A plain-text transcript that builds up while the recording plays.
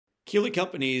Keeley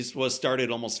Companies was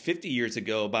started almost 50 years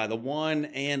ago by the one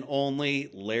and only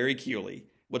Larry Keeley.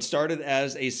 What started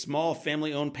as a small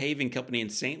family-owned paving company in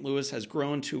St. Louis has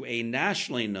grown to a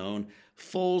nationally known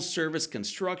full-service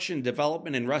construction,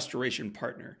 development, and restoration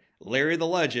partner. Larry the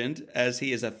Legend, as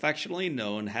he is affectionately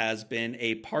known, has been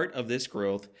a part of this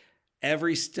growth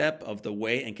every step of the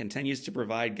way and continues to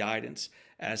provide guidance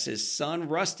as his son,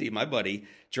 Rusty, my buddy,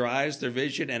 drives their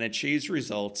vision and achieves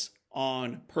results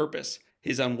on purpose.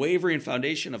 His unwavering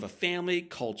foundation of a family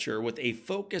culture with a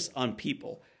focus on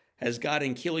people has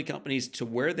gotten Keeley Companies to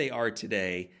where they are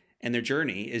today, and their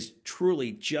journey is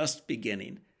truly just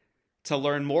beginning. To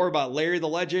learn more about Larry the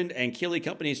Legend and Keeley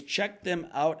Companies, check them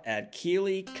out at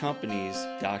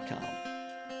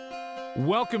KeeleyCompanies.com.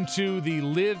 Welcome to the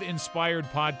Live Inspired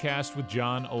podcast with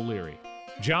John O'Leary.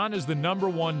 John is the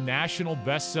 #1 national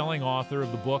best-selling author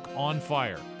of the book On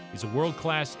Fire. He's a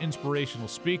world-class inspirational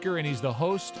speaker, and he's the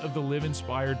host of the Live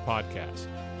Inspired podcast.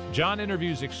 John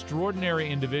interviews extraordinary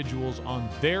individuals on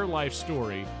their life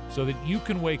story so that you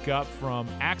can wake up from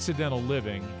accidental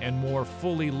living and more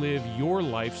fully live your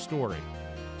life story.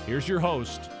 Here's your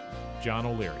host, John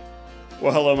O'Leary.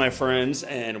 Well, hello, my friends,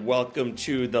 and welcome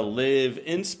to the Live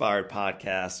Inspired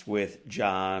podcast with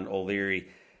John O'Leary.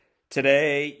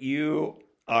 Today, you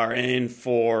are in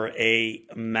for a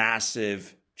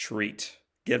massive treat.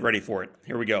 Get ready for it.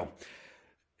 Here we go.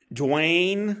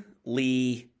 Dwayne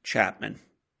Lee Chapman.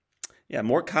 Yeah,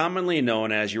 more commonly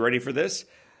known as, you ready for this?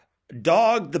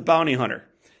 Dog the Bounty Hunter.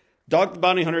 Dog the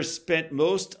Bounty Hunter spent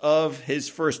most of his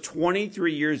first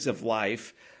 23 years of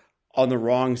life on the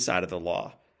wrong side of the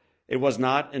law. It was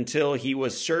not until he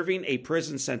was serving a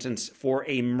prison sentence for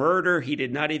a murder he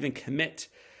did not even commit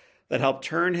that helped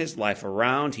turn his life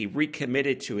around. He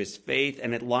recommitted to his faith,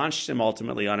 and it launched him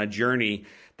ultimately on a journey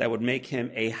that would make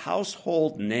him a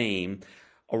household name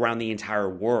around the entire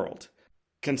world.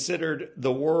 Considered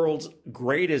the world's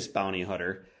greatest bounty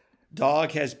hunter,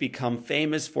 Dog has become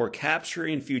famous for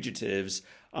capturing fugitives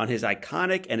on his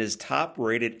iconic and his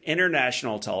top-rated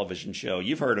international television show.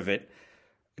 You've heard of it,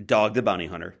 Dog the Bounty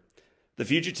Hunter. The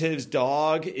fugitives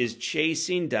Dog is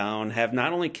chasing down have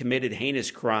not only committed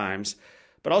heinous crimes,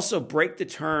 but also break the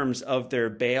terms of their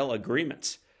bail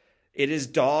agreements. It is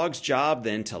Dog's job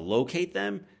then to locate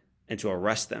them and to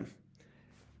arrest them.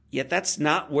 Yet that's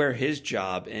not where his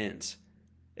job ends.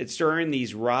 It's during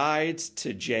these rides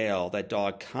to jail that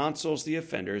Dog counsels the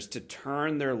offenders to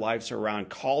turn their lives around,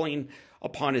 calling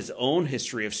upon his own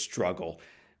history of struggle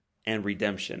and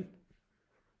redemption.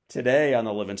 Today on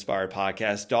the Live Inspired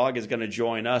podcast, Dog is going to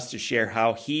join us to share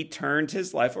how he turned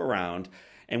his life around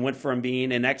and went from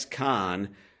being an ex-con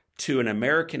to an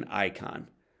American icon.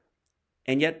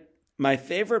 And yet, my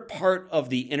favorite part of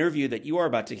the interview that you are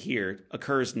about to hear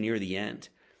occurs near the end.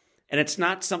 And it's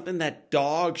not something that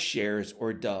Dog shares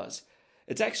or does.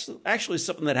 It's actually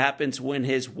something that happens when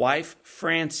his wife,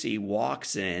 Francie,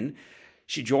 walks in.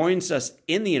 She joins us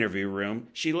in the interview room.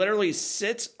 She literally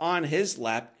sits on his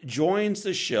lap, joins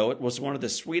the show. It was one of the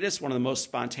sweetest, one of the most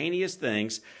spontaneous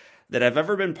things that I've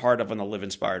ever been part of on the Live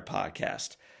Inspired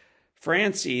podcast.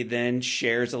 Francie then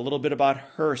shares a little bit about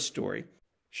her story.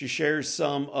 She shares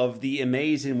some of the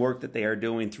amazing work that they are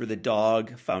doing through the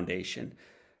Dog Foundation,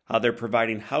 how they're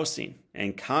providing housing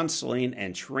and counseling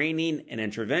and training and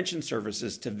intervention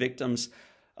services to victims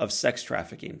of sex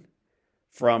trafficking.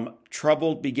 From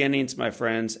troubled beginnings, my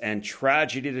friends, and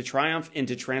tragedy to triumph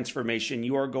into transformation,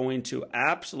 you are going to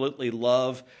absolutely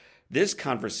love this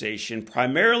conversation,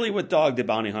 primarily with Dog the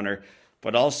Bounty Hunter,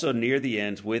 but also near the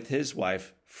end with his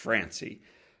wife, Francie.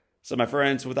 So, my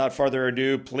friends, without further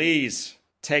ado, please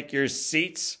take your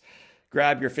seats.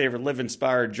 Grab your favorite Live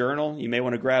Inspired journal. You may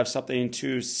want to grab something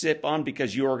to sip on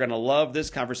because you are going to love this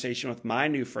conversation with my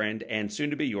new friend and soon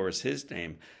to be yours, his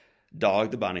name,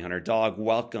 Dog the Bounty Hunter. Dog,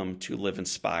 welcome to Live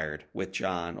Inspired with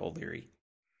John O'Leary.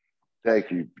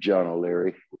 Thank you, John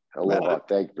O'Leary. Aloha.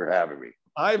 Thank you for having me.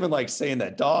 I even like saying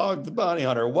that. Dog the Bounty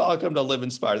Hunter, welcome to Live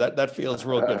Inspired. That feels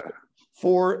real good.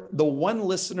 For the one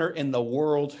listener in the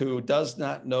world who does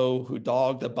not know who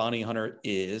Dog the Bounty Hunter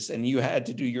is, and you had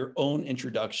to do your own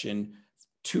introduction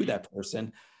to that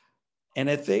person, and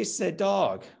if they said,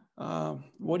 Dog,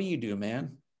 what do you do,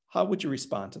 man? How would you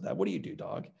respond to that? What do you do,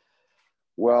 Dog?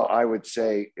 Well, I would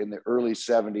say in the early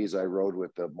 70s, I rode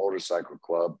with the motorcycle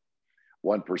club,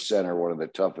 1%, one of the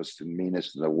toughest and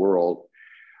meanest in the world.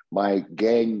 My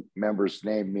gang members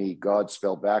named me God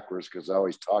spelled backwards because I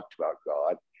always talked about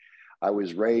God. I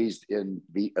was raised in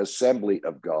the Assembly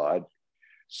of God.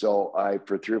 So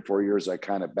for 3 or 4 years, I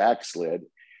kind of backslid.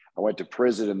 I went to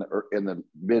prison in the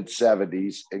mid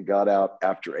 70s and got out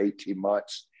after 18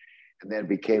 months and then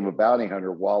became a bounty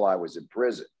hunter while I was in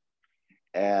prison.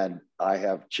 And I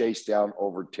have chased down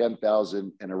over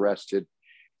 10,000 and arrested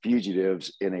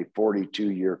fugitives in a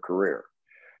 42-year career.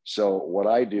 So what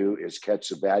I do is catch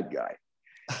the bad guy.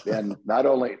 Then not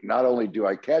only do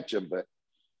I catch him, but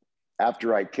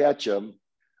after I catch him,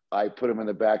 I put him in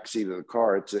the back seat of the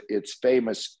car.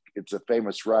 It's a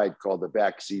famous ride called the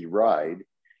backseat ride.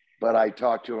 But I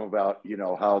talk to them about,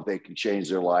 how they can change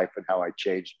their life and how I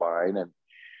changed mine. And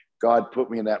God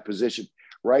put me in that position.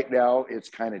 Right now, it's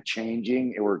kind of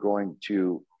changing, and we're going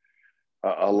to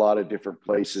a lot of different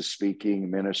places, speaking,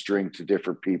 ministering to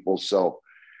different people. So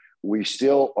we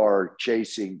still are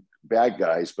chasing bad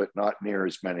guys, but not near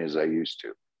as many as I used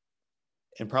to.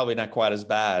 And probably not quite as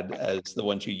bad as the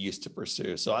ones you used to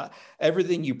pursue. So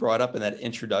everything you brought up in that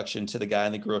introduction to the guy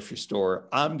in the grocery store,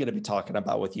 I'm going to be talking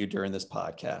about with you during this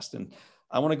podcast. And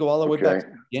I want to go all the way back to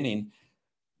the beginning.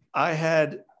 I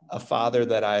had a father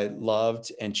that I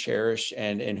loved and cherished,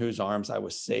 and in whose arms I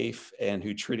was safe, and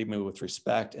who treated me with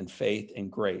respect and faith and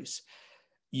grace.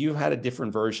 You had a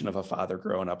different version of a father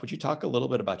growing up. Would you talk a little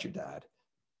bit about your dad?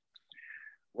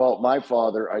 Well, my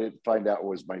father, I didn't find out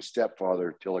was my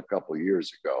stepfather till a couple of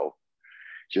years ago.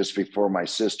 Just before my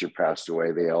sister passed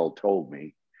away, they all told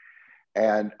me.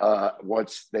 And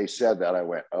once they said that, I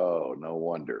went, oh, no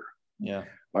wonder. Yeah.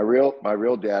 My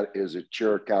real dad is a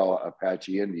Chiricahua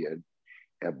Apache Indian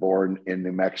and born in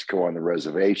New Mexico on the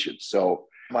reservation. So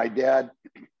my dad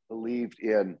believed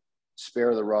in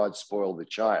spare the rod, spoil the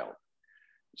child.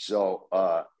 So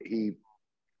he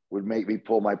would make me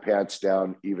pull my pants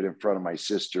down even in front of my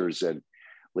sisters and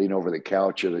lean over the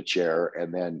couch or the chair.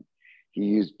 And then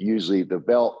usually the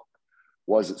belt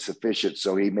wasn't sufficient.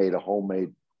 So he made a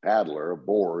homemade paddler, a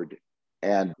board,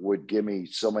 and would give me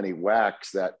so many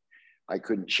whacks that I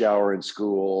couldn't shower in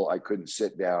school. I couldn't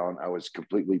sit down. I was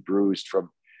completely bruised from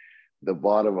the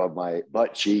bottom of my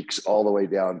butt cheeks all the way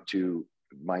down to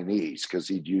my knees, because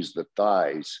he'd use the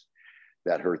thighs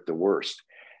that hurt the worst.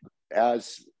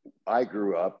 As I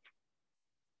grew up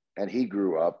and he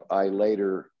grew up, I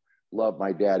later loved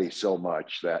my daddy so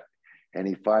much that, and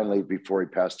he finally, before he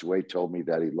passed away, told me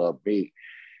that he loved me.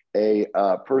 A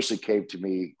person came to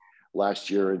me last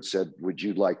year and said, would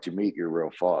you like to meet your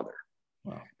real father?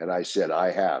 Wow. And I said,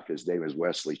 I have. His name is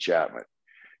Wesley Chapman.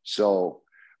 So,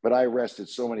 but I arrested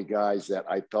so many guys that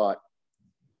I thought,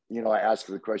 I asked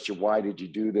him the question, why did you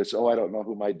do this? Oh, I don't know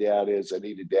who my dad is. I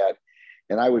need a dad.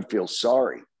 And I would feel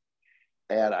sorry.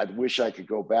 And I wish I could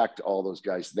go back to all those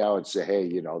guys now and say,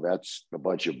 hey, that's a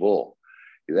bunch of bull.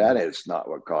 That is not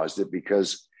what caused it,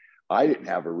 because I didn't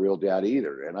have a real dad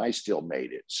either, and I still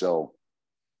made it. So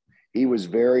he was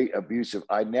very abusive.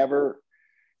 I never,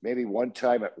 maybe one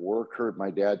time at work, heard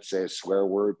my dad say a swear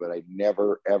word, but I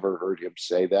never, ever heard him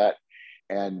say that,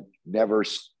 and never,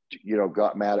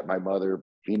 got mad at my mother.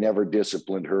 He never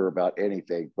disciplined her about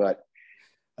anything. But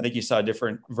I think you saw a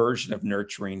different version of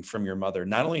nurturing from your mother,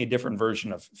 not only a different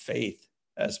version of faith,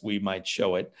 as we might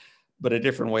show it, but a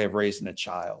different way of raising a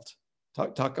child.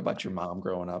 Talk about your mom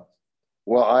growing up.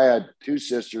 Well, I had two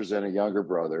sisters and a younger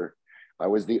brother. I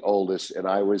was the oldest, and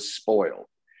I was spoiled.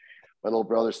 My little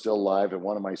brother's still alive, and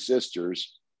one of my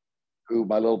sisters, who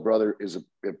my little brother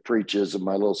preaches, and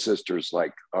my little sister's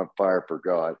like on fire for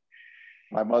God.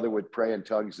 My mother would pray in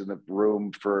tongues in the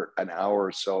room for an hour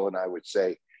or so, and I would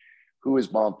say, who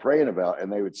is mom praying about?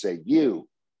 And they would say, you.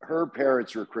 Her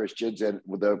parents were Christians, and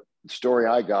the story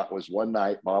I got was one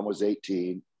night, mom was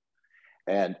 18,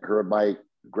 and my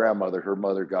grandmother, her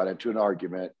mother, got into an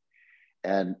argument,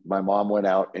 and my mom went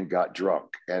out and got drunk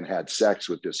and had sex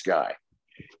with this guy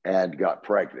and got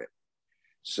pregnant.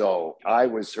 So I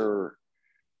was her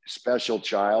special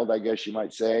child, I guess you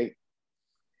might say.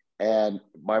 And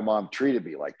my mom treated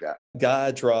me like that.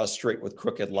 God draws straight with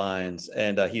crooked lines,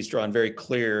 and he's drawn very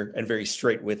clear and very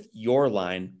straight with your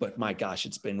line. But my gosh,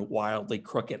 it's been wildly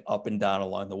crooked up and down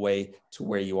along the way to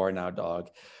where you are now, dog.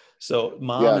 So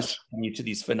mom is taking you to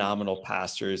these phenomenal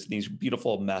pastors, these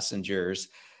beautiful messengers.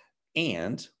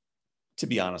 And to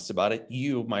be honest about it,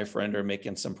 you, my friend, are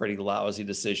making some pretty lousy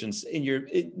decisions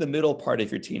in the middle part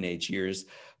of your teenage years.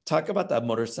 Talk about that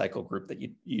motorcycle group that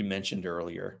you mentioned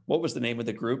earlier. What was the name of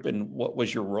the group, and what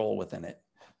was your role within it?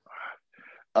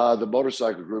 The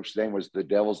motorcycle group's name was the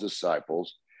Devil's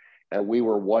Disciples, and we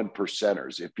were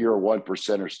 1%ers. If you're a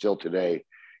 1%er still today,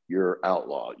 you're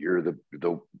outlaw. You're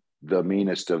the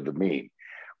meanest of the mean.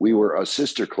 We were a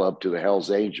sister club to the Hells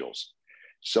Angels.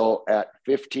 So at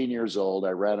 15 years old,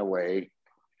 I ran away,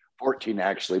 14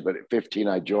 actually, but at 15,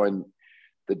 I joined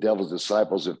the Devil's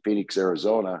Disciples in Phoenix,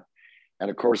 Arizona. And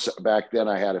of course, back then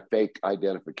I had a fake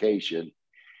identification,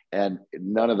 and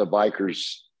none of the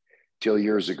bikers till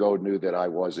years ago knew that I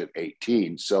wasn't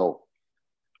 18. So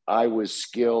I was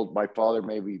skilled. My father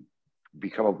made me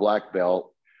become a black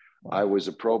belt. I was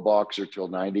a pro boxer till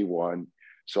 91.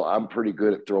 So I'm pretty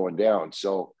good at throwing down.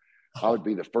 So I would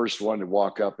be the first one to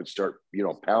walk up and start,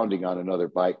 pounding on another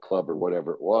bike club or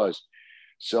whatever it was.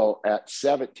 So at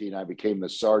 17, I became the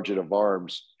sergeant of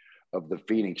arms of the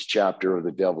Phoenix chapter of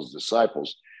the Devil's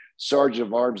Disciples. Sergeant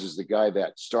of arms is the guy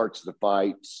that starts the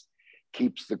fights,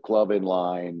 keeps the club in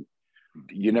line.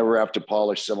 You never have to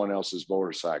polish someone else's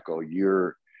motorcycle.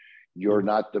 You're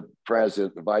not the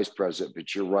president, the vice president,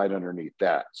 but you're right underneath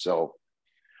that. So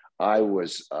I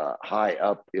was high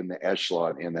up in the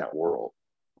echelon in that world.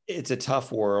 It's a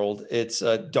tough world. It's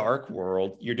a dark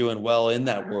world. You're doing well in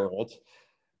that world.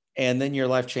 And then your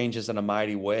life changes in a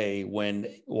mighty way when,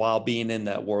 while being in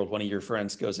that world, one of your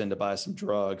friends goes in to buy some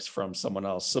drugs from someone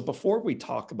else. So before we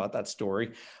talk about that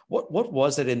story, what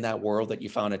was it in that world that you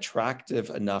found attractive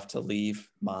enough to leave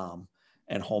mom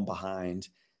and home behind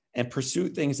and pursue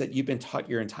things that you've been taught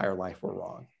your entire life were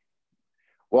wrong?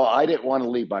 Well, I didn't want to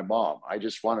leave my mom. I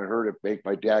just wanted her to make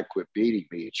my dad quit beating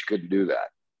me, and she couldn't do that.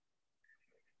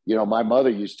 My mother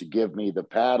used to give me the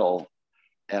paddle.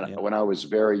 And when I was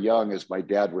very young, as my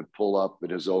dad would pull up in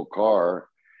his old car,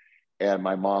 and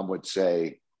my mom would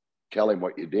say, tell him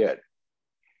what you did.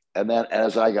 And then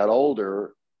as I got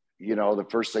older, the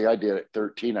first thing I did at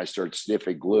 13, I started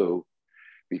sniffing glue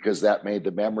because that made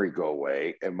the memory go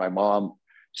away. And my mom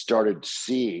started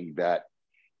seeing that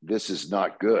this is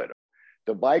not good.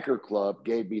 The biker club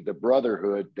gave me the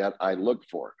brotherhood that I looked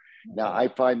for. Now, I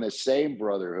find the same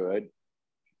brotherhood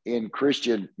in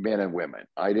Christian men and women.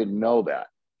 I didn't know that.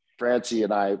 Francie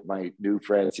and I, my new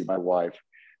Francie, my wife,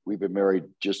 we've been married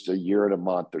just a year and a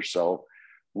month or so.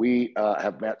 We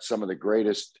have met some of the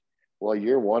greatest, well,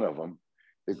 you're one of them,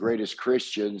 the greatest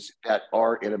Christians that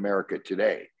are in America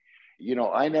today.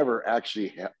 I never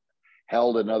actually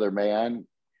held another man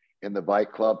in the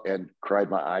bike club and cried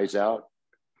my eyes out,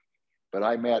 but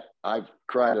I've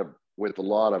cried with a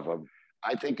lot of them.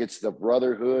 I think it's the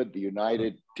brotherhood, the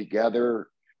united together,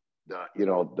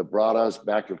 the brought us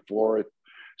back and forth.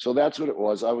 So that's what it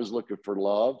was. I was looking for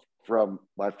love from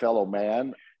my fellow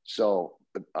man. So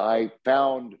I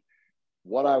found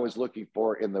what I was looking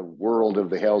for in the world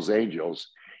of the Hells Angels,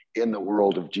 in the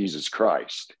world of Jesus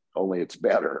Christ, only it's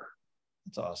better.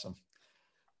 That's awesome.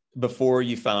 Before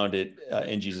you found it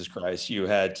in Jesus Christ, you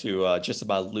had to just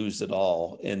about lose it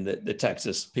all in the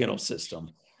Texas penal system.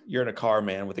 You're in a car,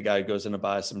 man, with a guy who goes in to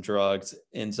buy some drugs,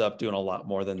 ends up doing a lot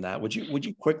more than that. Would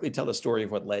you quickly tell the story of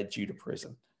what led you to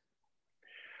prison?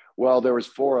 Well, there was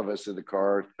 4 of us in the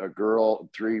car, a girl,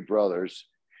 3 brothers,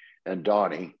 and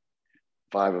Donnie,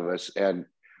 5 of us. And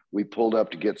we pulled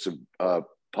up to get some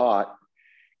pot,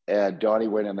 and Donnie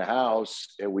went in the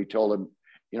house, and we told him,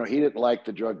 he didn't like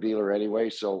the drug dealer anyway.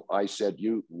 So I said,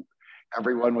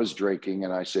 everyone was drinking.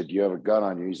 And I said, you have a gun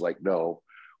on you? He's like, no.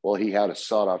 Well, he had a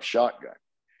sawed-off shotgun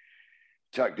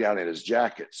tucked down in his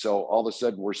jacket. So all of a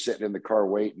sudden we're sitting in the car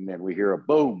waiting, and we hear a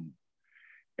boom.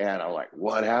 And I'm like,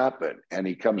 what happened? And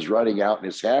he comes running out, and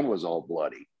his hand was all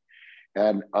bloody.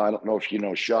 And I don't know if you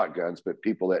know shotguns, but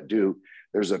people that do,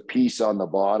 there's a piece on the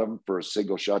bottom for a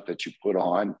single shot that you put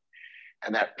on.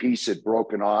 And that piece had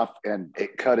broken off, and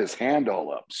it cut his hand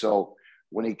all up. So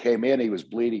when he came in, he was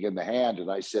bleeding in the hand. And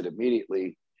I said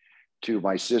immediately to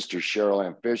my sister, Cheryl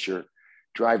Ann Fisher,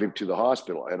 drive him to the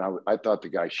hospital. And I thought the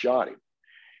guy shot him.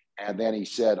 And then he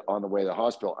said, on the way to the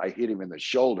hospital, I hit him in the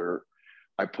shoulder.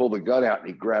 I pulled the gun out, and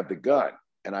he grabbed the gun.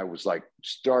 And I was like,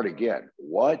 start again.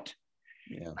 What?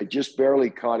 Yeah. I just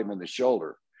barely caught him in the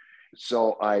shoulder.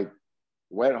 So I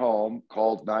went home,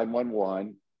 called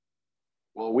 911.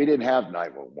 Well, we didn't have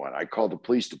 911. I called the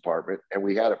police department, and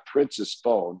we had a Princess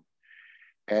phone,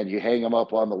 and you hang them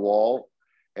up on the wall.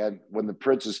 And when the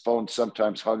Princess phone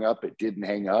sometimes hung up, it didn't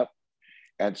hang up.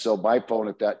 And so my phone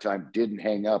at that time didn't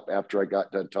hang up after I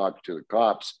got done talking to the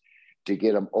cops to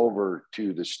get them over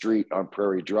to the street on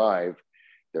Prairie Drive.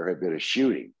 There had been a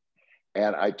shooting.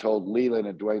 And I told Leland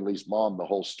and Dwayne Lee's mom the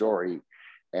whole story,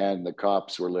 and the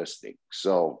cops were listening.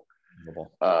 So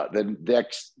the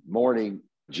next morning,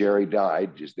 Jerry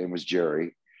died. His name was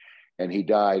Jerry, and he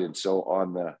died. And so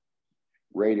on the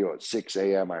radio at 6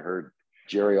 a.m., I heard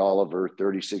Jerry Oliver,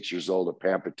 36 years old of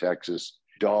Pampa, Texas,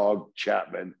 Dog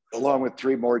Chapman, along with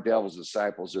 3 more Devil's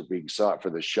Disciples are being sought for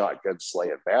the shotgun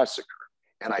slaying massacre.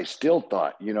 And I still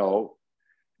thought,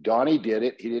 Donnie did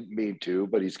it. He didn't mean to,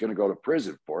 but he's going to go to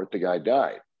prison for it. The guy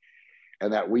died.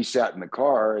 And that we sat in the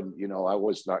car, and, I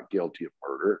was not guilty of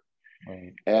murder.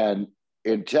 Right. And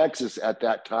in Texas at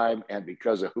that time, and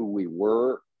because of who we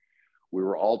were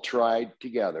all tried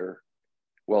together.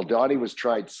 Well, Donnie was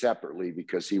tried separately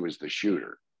because he was the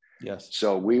shooter. Yes.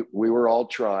 So we were all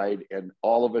tried, and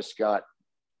all of us got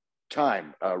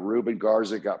time. Ruben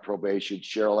Garza got probation.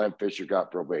 Cheryl M. Fisher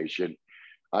got probation.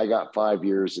 I got 5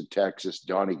 years in Texas.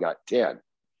 Donnie got 10.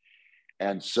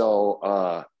 And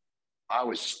so I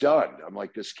was stunned. I'm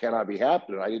like, this cannot be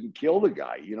happening. I didn't kill the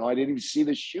guy. I didn't even see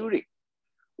the shooting.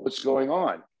 What's going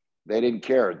on? They didn't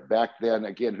care. Back then,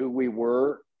 again, who we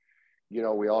were, we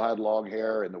all had long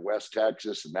hair in the West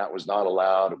Texas, and that was not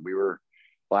allowed. And we were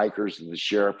bikers, and the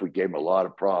sheriff, we gave him a lot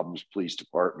of problems, police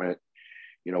department.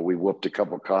 We whooped a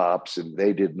couple cops, and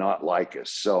they did not like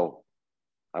us. So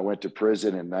I went to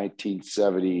prison in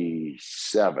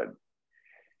 1977.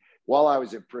 While I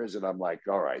was in prison, I'm like,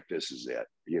 all right, this is it.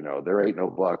 There ain't no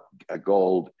buck of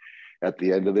gold at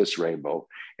the end of this rainbow.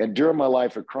 And during my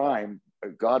life of crime,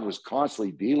 God was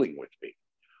constantly dealing with me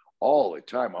all the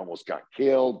time. I almost got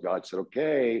killed. God said,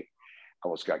 okay. I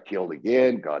almost got killed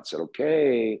again. God said,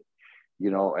 okay.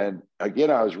 And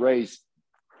again, I was raised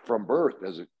from birth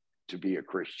to be a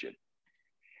Christian.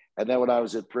 And then when I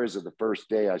was in prison, the first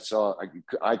day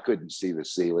I couldn't see the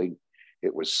ceiling.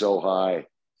 It was so high.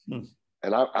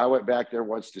 And I went back there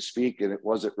once to speak, and it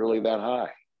wasn't really that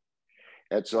high.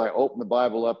 And so I opened the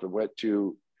Bible up and went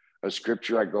to a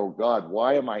scripture. I go, God,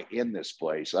 why am I in this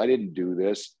place? I didn't do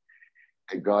this.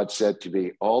 And God said to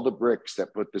me, all the bricks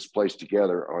that put this place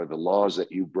together are the laws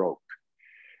that you broke.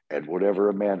 And whatever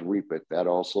a man reapeth, that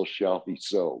also shall be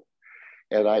so.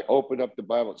 And I opened up the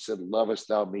Bible and said, lovest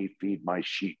thou me, feed my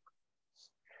sheep.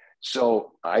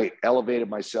 So I elevated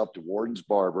myself to warden's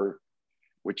barber,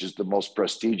 which is the most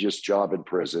prestigious job in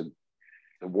prison.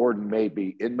 The warden made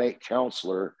me inmate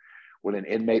counselor. When an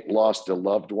inmate lost a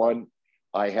loved one,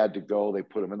 I had to go, they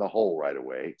put him in the hole right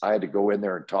away. I had to go in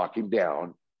there and talk him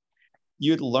down.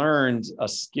 You'd learned a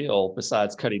skill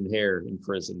besides cutting hair in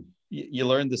prison. You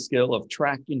learned the skill of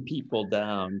tracking people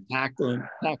down,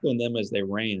 tackling them as they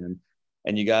ran.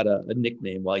 And you got a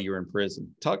nickname while you were in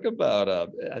prison. Talk about, I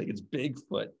think it's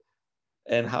Bigfoot,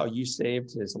 and how you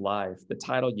saved his life, the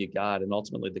title you got, and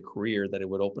ultimately the career that it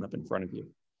would open up in front of you.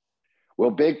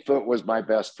 Well, Bigfoot was my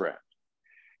best friend.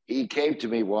 He came to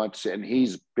me once, and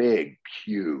he's big,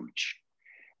 huge.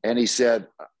 And he said,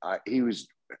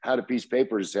 had a piece of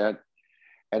paper in his hand,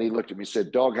 and he looked at me and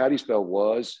said, dog, how do you spell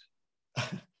was?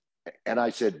 And I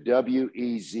said,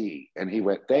 W-E-Z. And he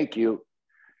went, thank you.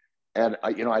 And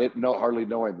I didn't hardly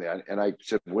know him then. And I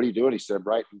said, what are you doing? He said, I'm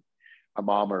writing a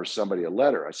mom or somebody a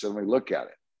letter. I said, let me look at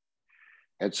it.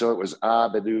 And so it was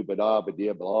abadu bada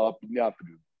badia blah blah.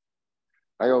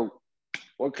 I go,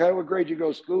 what grade you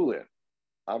go to school in?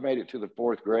 I made it to the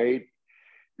 4th grade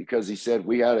because he said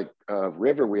we had a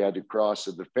river we had to cross,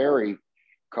 and the ferry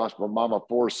cost my mama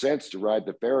 4 cents to ride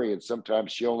the ferry, and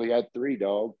sometimes she only had 3,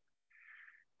 dog.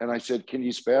 And I said, can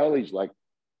you spell? He's like,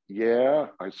 yeah.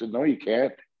 I said, no, you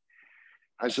can't.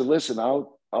 I said, listen,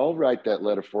 I'll write that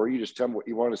letter for you. Just tell me what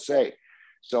you want to say.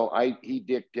 So he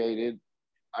dictated,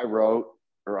 I wrote,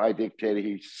 or I dictated,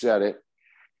 he said it.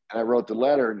 And I wrote the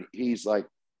letter, and he's like,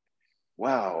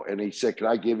 wow. And he said, can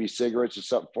I give you cigarettes or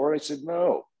something for it? I said,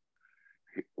 no.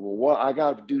 Well, I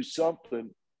got to do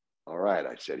something. All right.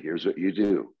 I said, here's what you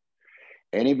do.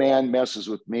 Any man messes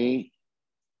with me,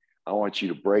 I want you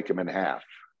to break him in half.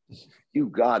 You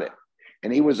got it.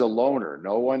 And he was a loner.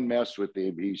 No one messed with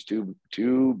him. He's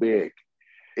too big.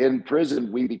 In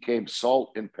prison, we became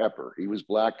salt and pepper. He was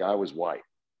black, I was white.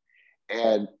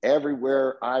 And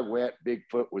everywhere I went,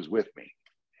 Bigfoot was with me.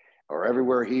 Or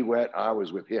everywhere he went, I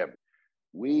was with him.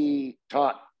 We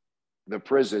taught the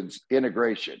prisons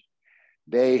integration.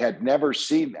 They had never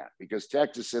seen that because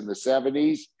Texas in the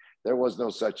 70s, there was no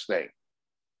such thing.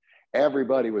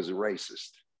 Everybody was a racist.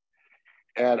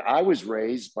 And I was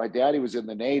raised, my daddy was in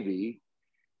the Navy,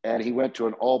 and he went to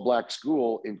an all-black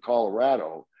school in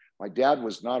Colorado. My dad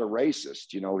was not a racist.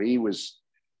 He was,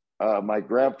 my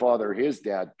grandfather, his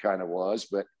dad kind of was,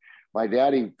 but my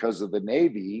daddy, because of the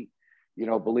Navy,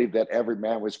 believed that every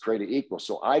man was created equal.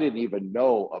 So I didn't even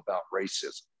know about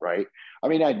racism, right? I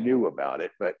mean, I knew about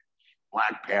it, but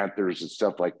Black Panthers and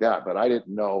stuff like that, but I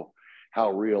didn't know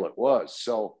how real it was.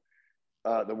 So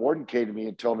the warden came to me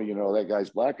and told me, that guy's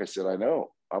black. I said, I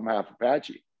know, I'm half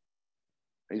Apache.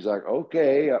 He's like,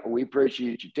 okay, we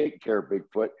appreciate you taking care of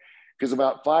Bigfoot. Because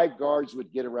about 5 guards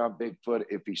would get around Bigfoot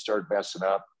if he started messing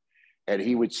up. And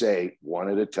he would say, one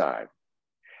at a time,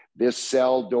 this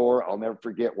cell door, I'll never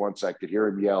forget once I could hear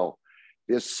him yell,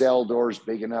 this cell door is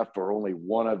big enough for only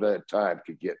one at a time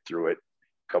could get through it.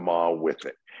 Come on with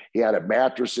it. He had a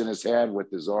mattress in his hand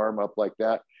with his arm up like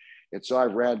that. And so I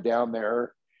ran down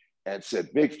there and said,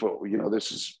 Bigfoot,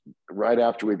 this is right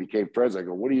after we became friends. I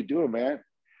go, what are you doing, man?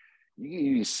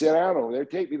 You sit down over there,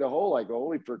 take me to the hole. I go,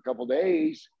 only for a couple of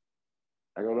days.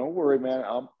 I go, don't worry, man.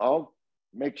 I'll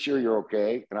make sure you're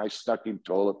okay. And I stuck him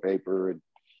toilet paper. And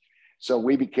so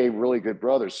we became really good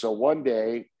brothers. So one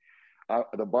day,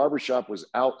 the barbershop was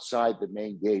outside the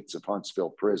main gates of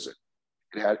Huntsville Prison.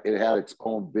 It had its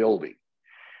own building,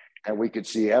 and we could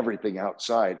see everything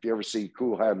outside. If you ever see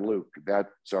Cool Hand Luke,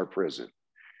 that's our prison.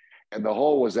 And the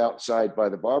hole was outside by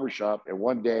the barbershop. And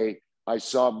one day I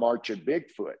saw marching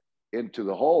Bigfoot into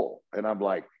the hole. And I'm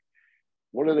like,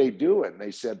 what are they doing?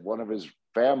 They said one of his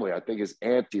family, I think his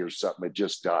auntie or something, had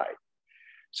just died.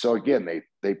 So again,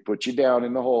 they put you down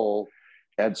in the hole.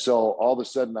 And so all of a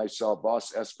sudden I saw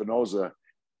Boss Espinoza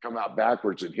come out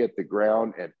backwards and hit the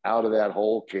ground. And out of that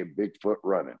hole came Bigfoot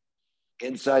running.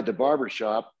 Inside the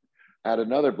barbershop, I had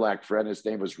another black friend. His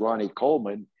name was Ronnie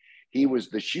Coleman. He was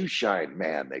the shoe shine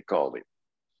man, they called him.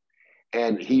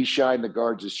 And he shined the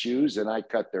guards' shoes, and I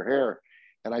cut their hair.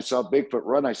 And I saw Bigfoot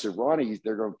run. I said, Ronnie,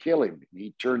 they're going to kill him.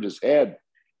 He turned his head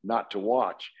not to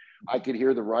watch. I could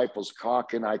hear the rifles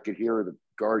cocking. I could hear the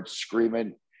guards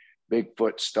screaming.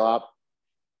 Bigfoot stopped.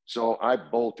 So I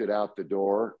bolted out the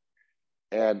door.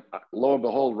 And lo and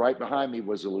behold, right behind me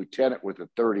was a lieutenant with a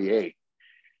 38.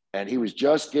 And he was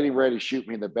just getting ready to shoot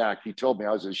me in the back. He told me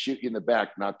I was going to shoot you in the back,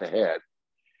 not the head.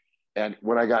 And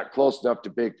when I got close enough to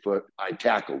Bigfoot, I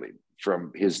tackled him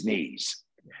from his knees.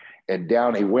 And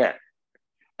down he went.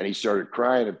 And he started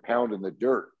crying and pounding the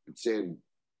dirt and saying,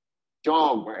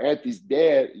 dog, my auntie's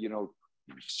dead,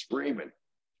 screaming.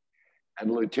 And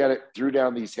the lieutenant threw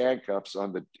down these handcuffs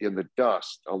in the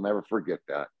dust. I'll never forget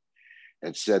that.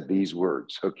 And said these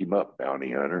words, hook him up,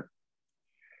 bounty hunter.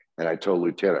 And I told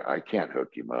Lieutenant, I can't hook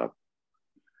him up.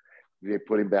 They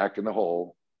put him back in the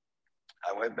hole.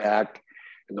 I went back,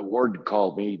 and the warden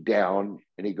called me down,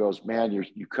 and he goes, man,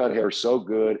 you cut hair so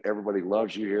good. Everybody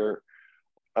loves you here.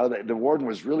 The warden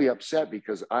was really upset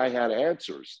because I had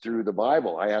answers through the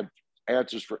Bible. I had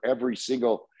answers for every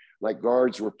single, like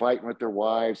guards were fighting with their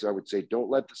wives. I would say,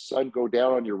 don't let the sun go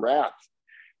down on your wrath.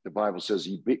 The Bible says,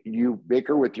 you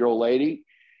bicker with your old lady,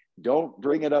 don't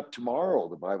bring it up tomorrow,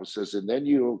 the Bible says, and then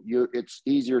it's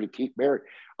easier to keep married.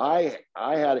 I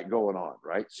had it going on,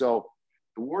 right? So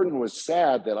the warden was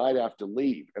sad that I'd have to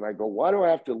leave. And I go, why do I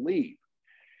have to leave?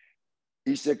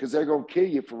 He said, because they're going to kill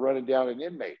you for running down an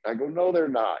inmate. I go, no, they're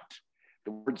not.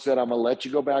 The warden said, I'm going to let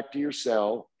you go back to your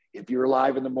cell. If you're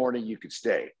alive in the morning, you could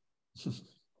stay.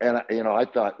 And, I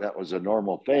thought that was a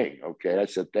normal thing. Okay. I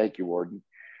said, thank you, warden.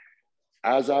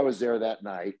 As I was there that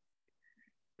night,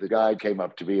 the guy came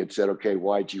up to me and said, okay,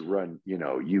 why'd you run?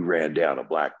 You ran down a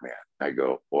black man. I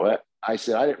go, what? I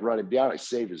said, I didn't run him down. I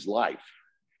saved his life.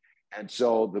 And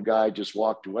so the guy just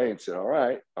walked away and said, all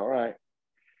right.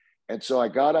 And so I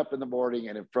got up in the morning,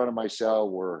 and in front of my cell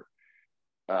were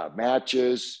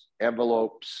matches,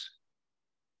 envelopes,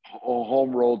 home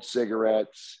rolled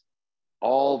cigarettes,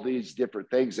 all these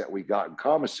different things that we got in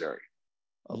commissary.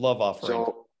 A love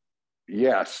offering.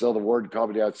 So the warden called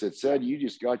me down and said, son, you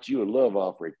just got you a love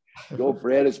offering. Your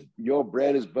bread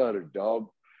is buttered, dog.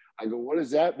 I go, what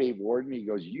does that mean, warden? He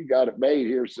goes, you got it made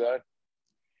here, son.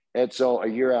 And so a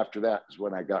year after that is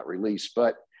when I got released.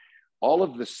 But all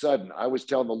of a sudden, I was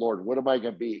telling the Lord, what am I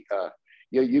going to be?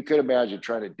 You could imagine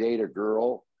trying to date a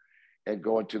girl and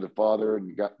going to the father and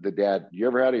you got the dad. You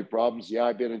ever had any problems? Yeah,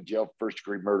 I've been in jail for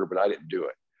first-degree murder, but I didn't do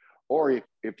it. Or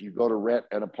if you go to rent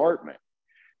an apartment,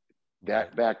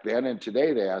 that back then and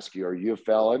today, they ask you, are you a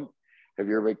felon? Have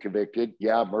you ever been convicted?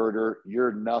 Yeah, murder.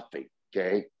 You're nothing.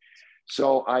 Okay.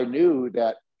 So I knew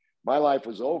that my life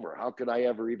was over. How could I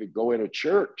ever even go in a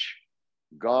church?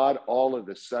 God, all of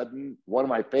a sudden, one of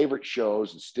my favorite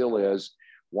shows, and still is,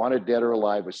 Wanted Dead or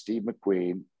Alive with Steve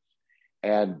McQueen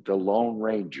and The Lone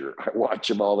Ranger. I watch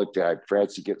him all the time.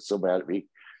 Francie gets so mad at me.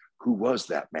 Who was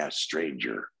that masked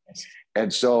stranger?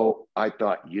 And so I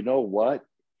thought, you know what?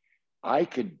 I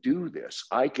can do this.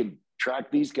 I can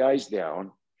track these guys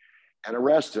down and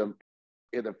arrest them.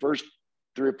 In the first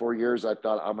 3 or 4 years, I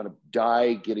thought I'm going to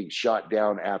die getting shot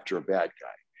down after a bad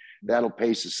guy. That'll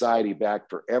pay society back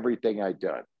for everything I'd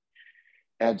done.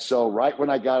 And so right when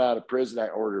I got out of prison, I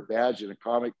ordered a badge and a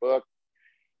comic book,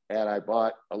 and I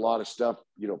bought a lot of stuff,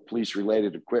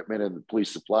 police-related equipment in the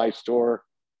police supply store.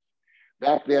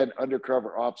 Back then,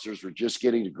 undercover officers were just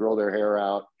getting to grow their hair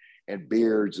out and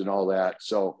beards and all that.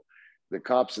 So the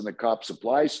cops in the cop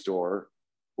supply store,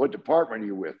 what department are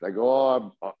you with? I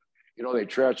go, they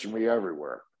transfer me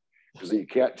everywhere because you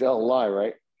can't tell a lie,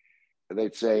 right? And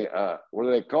they'd say, what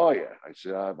do they call you? I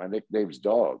said, my nickname's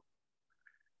Dog.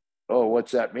 Oh,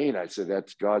 what's that mean? I said,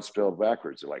 that's God spelled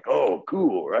backwards. They're like, oh,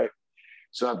 cool, right?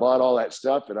 So I bought all that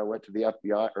stuff and I went to the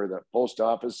FBI or the post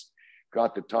office,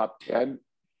 got the top 10.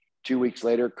 2 weeks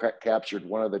later, captured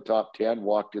one of the top 10,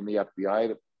 walked in the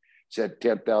FBI said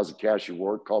 10,000 cash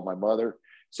reward, called my mother,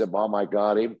 said, Mom, I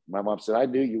got him. My mom said, I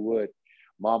knew you would.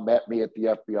 Mom met me at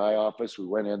the FBI office. We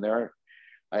went in there.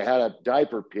 I had a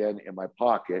diaper pin in my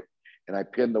pocket, and I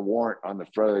pinned the warrant on the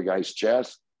front of the guy's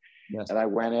chest. Yes. And I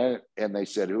went in, and they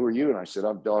said, who are you? And I said,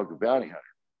 I'm Dog the Bounty Hunter.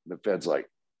 And the Fed's like,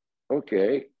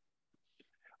 okay.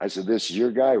 I said, this is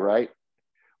your guy, right?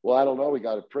 Well, I don't know. We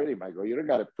got to print him. I go, you don't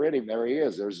got to print him. There he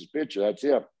is. There's his picture. That's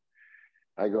him.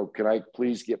 I go, can I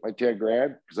please get my 10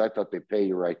 grand? Because I thought they pay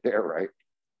you right there, right?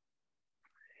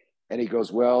 And he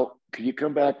goes, well, can you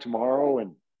come back tomorrow?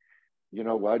 And,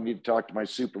 I need to talk to my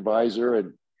supervisor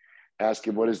and ask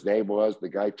him what his name was. The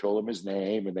guy told him his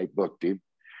name, and they booked him.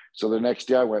 So the next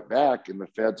day I went back, and the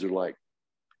Feds are like,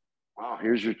 wow,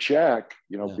 here's your check.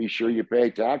 Be sure you pay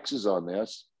taxes on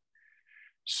this.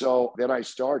 So then I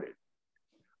started.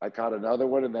 I caught another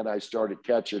one, and then I started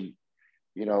catching,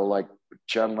 like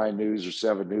Channel 9 News or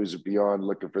 7 News or beyond,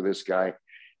 looking for this guy.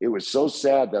 It was so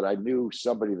sad that I knew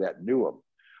somebody that knew him.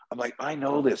 I'm like, I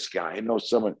know this guy. I know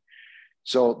someone.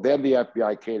 So then the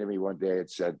FBI came to me one day and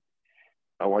said,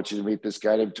 I want you to meet this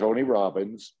guy named Tony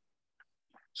Robbins.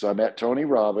 So I met Tony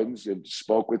Robbins and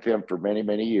spoke with him for many,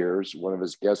 many years, one of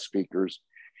his guest speakers.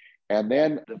 And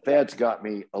then the Feds got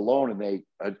me alone, and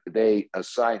they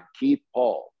assigned Keith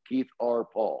R.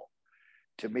 Paul,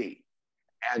 to me.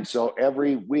 And so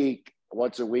every week,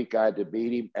 once a week, I had to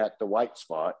meet him at the White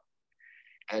Spot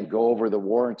and go over the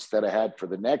warrants that I had for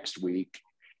the next week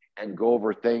and go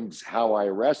over things, how I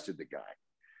arrested the guy.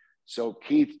 So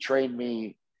Keith trained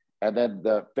me, and then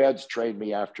the Feds trained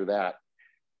me after that,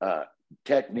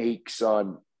 techniques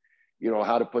on,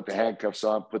 how to put the handcuffs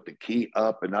on, put the key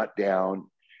up and not down,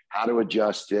 how to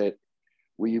adjust it.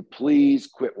 Will you please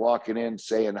quit walking in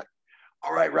saying,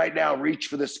 all right, right now, reach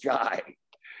for the sky?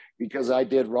 Because I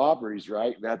did robberies,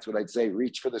 right? And that's what I'd say,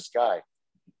 reach for the sky.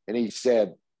 And he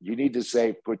said, you need to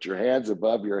say, put your hands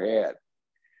above your head.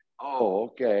 Oh,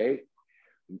 okay.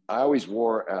 I always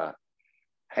wore a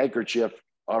handkerchief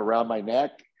around my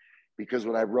neck because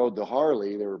when I rode the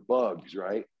Harley, there were bugs,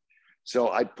 right? So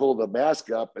I'd pull the mask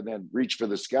up and then reach for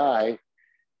the sky.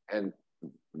 And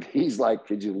he's like,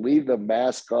 could you leave the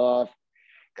mask off?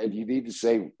 And you need to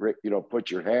say, put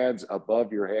your hands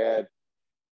above your head.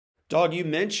 Dog, you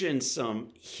mentioned some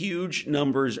huge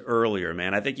numbers earlier,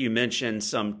 man. I think you mentioned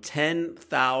some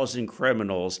 10,000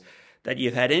 criminals that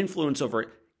you've had influence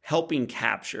over helping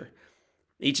capture.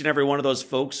 Each and every one of those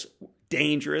folks,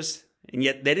 dangerous, and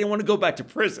yet they didn't want to go back to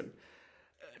prison.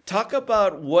 Talk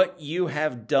about what you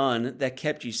have done that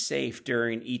kept you safe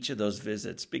during each of those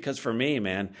visits. Because for me,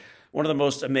 man, one of the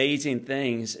most amazing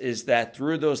things is that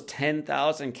through those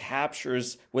 10,000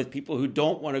 captures with people who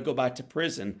don't want to go back to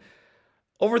prison,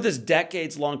 over this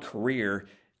decades-long career,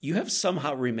 you have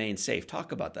somehow remained safe.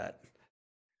 Talk about that.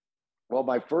 Well,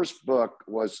 my first book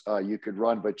was You Could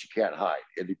Run, But You Can't Hide.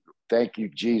 And thank you,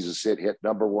 Jesus. It hit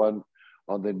 #1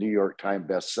 on the New York Times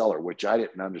bestseller, which I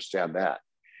didn't understand that.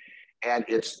 And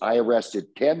I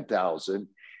arrested 10,000,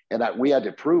 and we had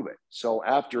to prove it. So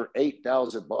after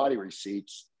 8,000 body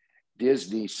receipts,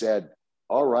 Disney said,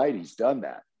 all right, he's done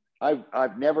that.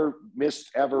 I've never missed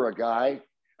ever a guy.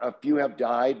 A few have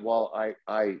died while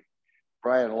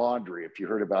Brian Laundrie, if you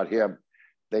heard about him,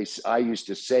 I used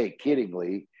to say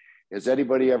kiddingly, has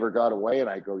anybody ever got away? And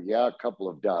I go, yeah, a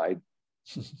couple have died.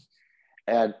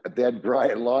 And then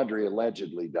Brian Laundrie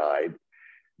allegedly died.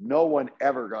 No one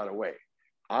ever got away.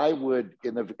 I would,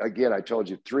 again, I told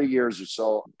you 3 years or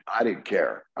so, I didn't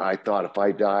care. I thought if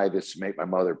I die, this would make my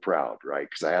mother proud, right?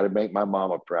 Because I had to make my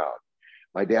mama proud.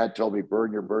 My dad told me,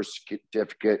 burn your birth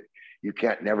certificate. You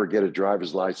can't never get a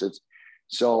driver's license.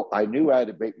 So I knew I had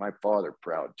to make my father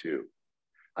proud too.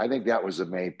 I think that was the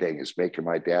main thing, is making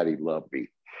my daddy love me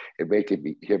and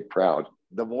making him proud.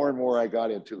 The more and more I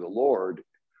got into the Lord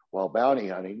while bounty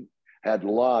hunting, had a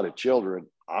lot of children,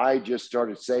 I just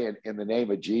started saying, in the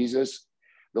name of Jesus,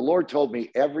 the Lord told me,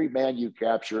 every man you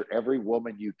capture, every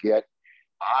woman you get,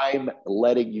 I'm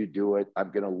letting you do it.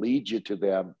 I'm going to lead you to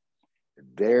them.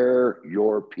 They're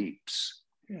your peeps.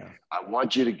 Yeah. I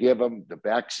want you to give them the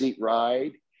backseat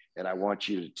ride, and I want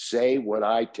you to say what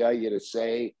I tell you to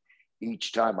say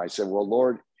each time. I said, well,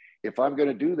 Lord, if I'm going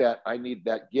to do that, I need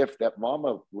that gift that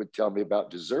Mama would tell me about,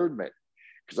 discernment,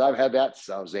 because I've had that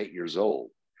since I was 8 years old.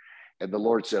 And the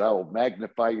Lord said, I will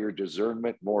magnify your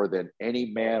discernment more than any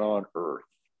man on earth.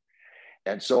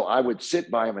 And so I would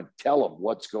sit by him and tell him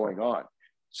what's going on.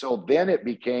 So then it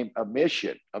became a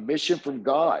mission from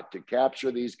God to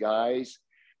capture these guys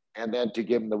and then to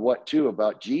give them the what to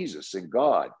about Jesus and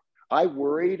God. I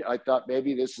worried. I thought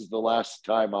maybe this is the last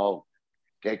time I'll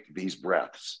take these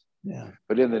breaths. Yeah.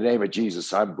 But in the name of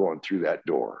Jesus, I'm going through that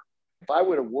door. If I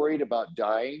would have worried about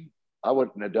dying, I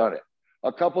wouldn't have done it.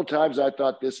 A couple times I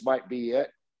thought this might be it.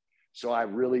 So I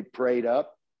really prayed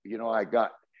up. You know,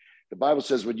 the Bible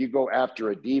says when you go after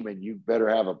a demon, you better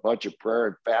have a bunch of prayer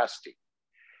and fasting.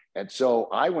 And so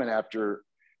I went after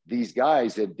these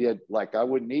guys and did like I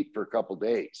wouldn't eat for a couple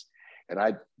days. And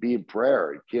I'd be in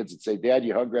prayer, and kids would say, Dad,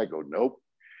 you hungry? I go, nope,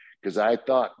 because I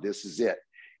thought this is it.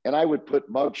 And I would put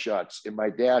mug shots in my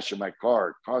dash of my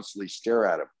car, constantly stare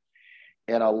at them.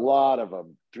 And a lot of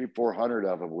them, 300-400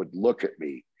 of them would look at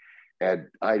me, and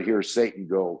I'd hear Satan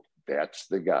go, that's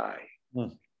the guy.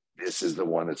 This is the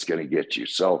one that's going to get you.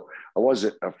 So I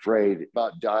wasn't afraid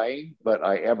about dying, but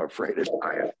I am afraid of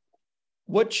dying.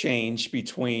 What changed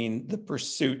between the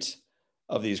pursuit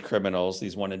of these criminals,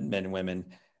 these wanted men and women,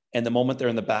 and the moment they're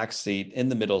in the back seat, in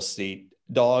the middle seat,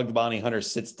 dogged bounty hunter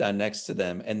sits down next to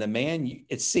them, and the man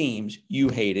it seems you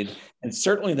hated, and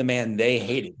certainly the man they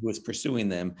hated who was pursuing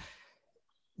them,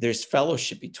 there's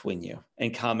fellowship between you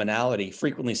and commonality,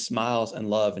 frequently smiles and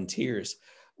love and tears.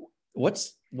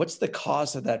 What's the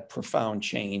cause of that profound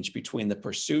change between the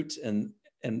pursuit and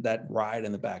that ride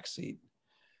in the back seat?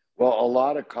 Well, a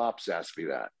lot of cops ask me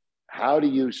that. How do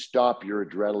you stop your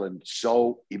adrenaline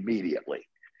so immediately?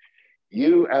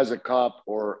 You as a cop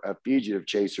or a fugitive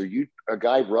chaser, a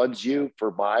guy runs you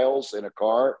for miles in a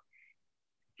car,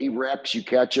 he wrecks, you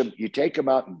catch him, you take him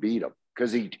out and beat him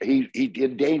because he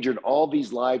endangered all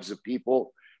these lives of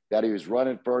people that he was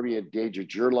running for. He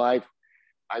endangered your life.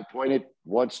 I pointed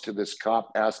once to this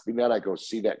cop, asked me that. I go,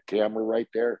 see that camera right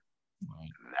there? Right.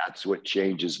 That's what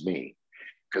changes me,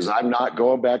 because I'm not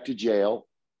going back to jail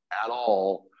at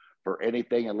all for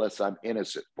anything unless I'm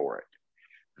innocent for it.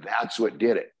 That's what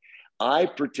did it. I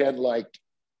pretend like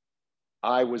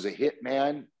I was a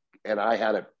hitman and I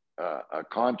had a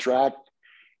contract,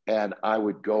 and I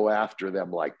would go after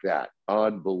them like that.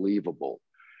 Unbelievable.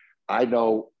 I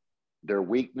know their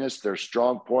weakness, their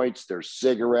strong points, their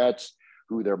cigarettes,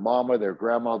 who their mama, their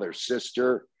grandma, their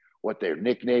sister, what their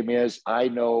nickname is. I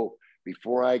know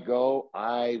before I go,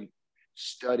 I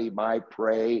study my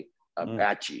prey,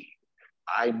 Apache.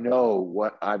 I know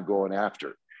what I'm going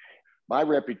after. My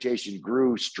reputation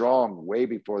grew strong way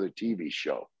before the TV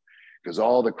show, because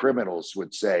all the criminals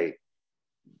would say,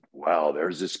 wow,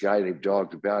 there's this guy named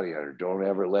Dog the Bounty Hunter. Don't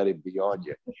ever let him be on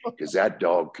you, because that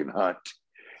dog can hunt.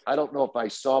 I don't know if I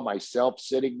saw myself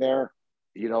sitting there.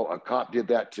 You know, a cop did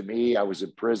that to me. I was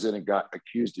in prison and got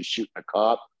accused of shooting a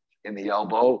cop in the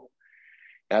elbow.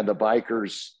 And the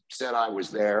bikers said I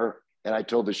was there. And I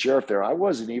told the sheriff there, I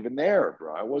wasn't even there,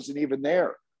 bro. I wasn't even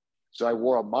there. So I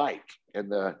wore a mic,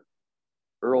 and the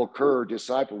Earl Kerr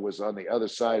disciple was on the other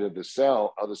side of the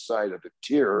cell, other side of the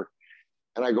tier.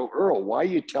 And I go, Earl, why are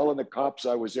you telling the cops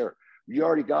I was there? You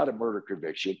already got a murder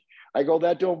conviction. I go,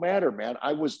 that don't matter, man.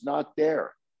 I was not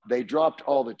there. They dropped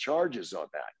all the charges on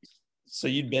that. So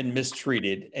you'd been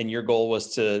mistreated, and your goal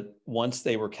was to, once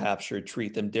they were captured,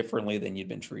 treat them differently than you'd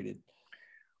been treated.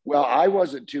 Well, I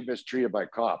wasn't too mistreated by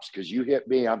cops, because you hit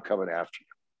me, I'm coming after you.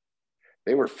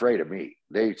 They were afraid of me.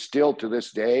 They still, to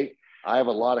this day, I have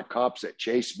a lot of cops that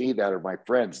chase me that are my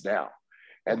friends now.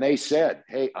 And they said,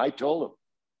 hey, I told them,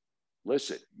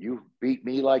 listen, you beat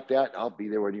me like that, I'll be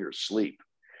there when you're asleep.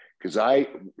 Because I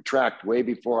tracked way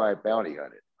before I bounty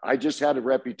hunted. I just had a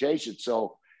reputation.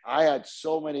 So I had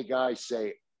so many guys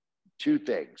say two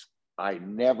things. I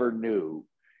never knew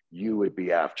you would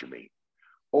be after me.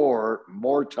 Or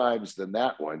more times than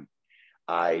that one,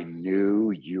 I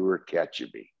knew you were catching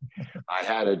me. I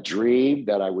had a dream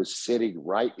that I was sitting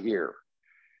right here.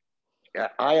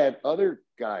 I had other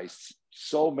guys,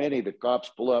 so many, the cops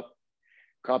pull up,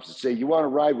 cops would say, you want to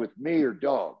ride with me or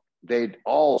Dog? They'd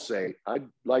all say, I'd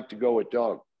like to go with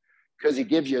Dog. Because he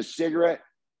gives you a cigarette?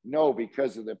 No,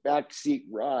 because of the backseat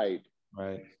ride.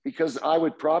 Right. Because I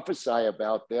would prophesy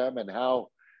about them and how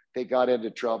they got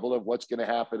into trouble and what's going to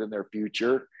happen in their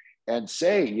future, and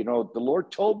say, you know, the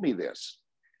Lord told me this.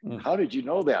 How did you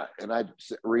know that? And I'd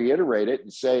reiterate it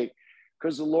and say,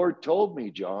 because the Lord told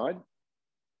me, John,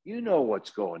 you know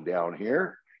what's going down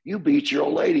here. You beat your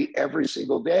old lady every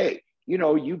single day. You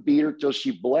know, you beat her till she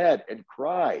bled and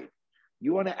cried.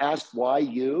 You want to ask why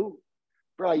you?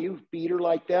 Bro, you beat her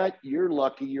like that? You're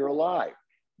lucky you're alive.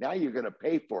 Now you're going to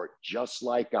pay for it just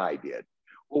like I did.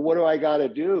 Well, what do I got to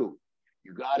do?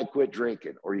 You got to quit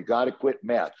drinking, or you got to quit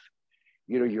meth.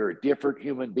 You know, you're a different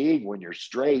human being when you're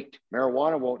straight.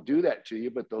 Marijuana won't do that to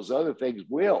you, but those other things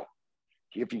will.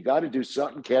 If you got to do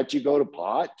something, can't you go to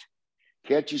pot?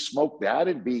 Can't you smoke that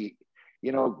and be,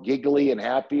 you know, giggly and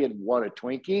happy and want a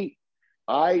Twinkie?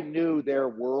 I knew their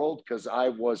world because I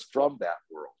was from that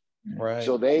world. Right.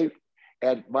 So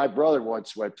and my brother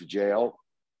once went to jail,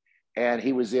 and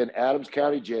he was in Adams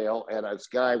County Jail. And this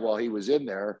guy, while he was in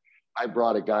there, I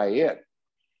brought a guy in,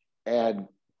 and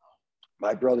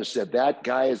my brother said, that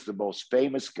guy is the most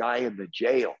famous guy in the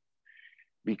jail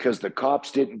because the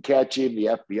cops didn't catch him.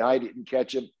 The FBI didn't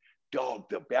catch him. Dog,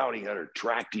 the bounty hunter,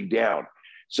 tracked him down.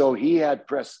 So he had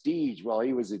prestige while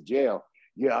he was in jail.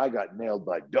 Yeah, I got nailed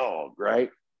by Dog, right?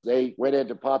 They went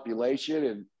into population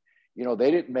and,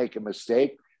 they didn't make a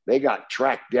mistake. They got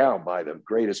tracked down by the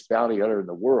greatest bounty hunter in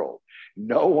the world.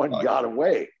 No one got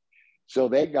away. So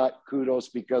they got kudos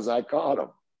because I caught them.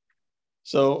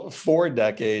 So 4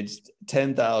 decades,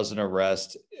 10,000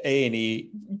 arrests, A&E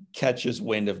catches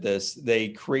wind of this. They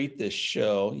create this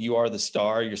show. You are the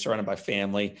star. You're surrounded by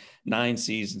family, 9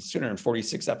 seasons,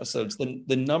 246 episodes,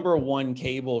 the number one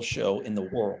cable show in the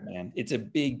world, man. It's a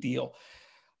big deal.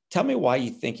 Tell me why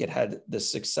you think it had the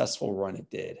successful run it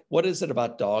did. What is it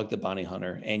about Dog the Bounty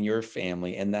Hunter and your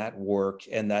family and that work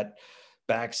and that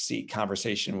backseat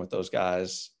conversation with those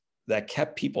guys that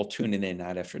kept people tuning in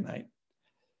night after night?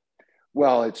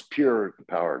 Well, it's pure the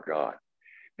power of God.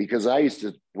 Because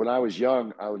when I was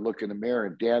young, I would look in the mirror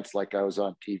and dance like I was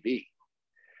on TV.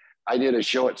 I did a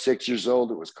show at 6 years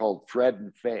old. It was called Fred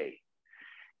and Faye.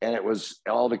 And it was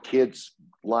all the kids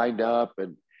lined up,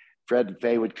 and Fred and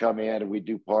Faye would come in and we'd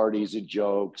do parties and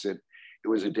jokes. And it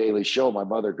was a daily show. My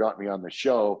mother got me on the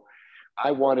show.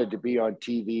 I wanted to be on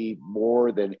TV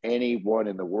more than anyone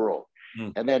in the world.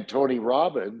 And then Tony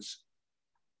Robbins,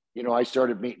 I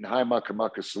started meeting high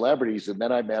mucka celebrities, and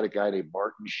then I met a guy named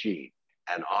Martin Sheen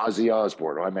and Ozzy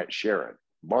Osbourne. I met Sharon.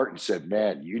 Martin said,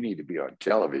 man, you need to be on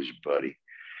television, buddy.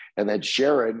 And then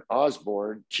Sharon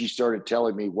Osbourne, she started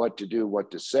telling me what to do,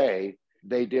 what to say.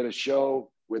 They did a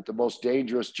show with the most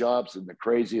dangerous jobs and the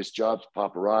craziest jobs,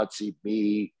 paparazzi,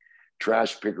 me,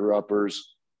 trash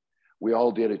picker-uppers. We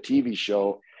all did a TV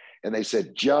show, and they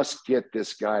said, just get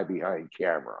this guy behind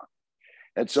camera.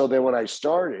 And so then when I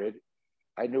started,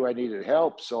 I knew I needed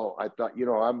help. So I thought,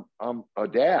 I'm a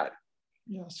dad.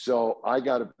 Yes. So I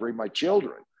got to bring my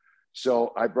children.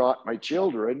 So I brought my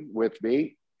children with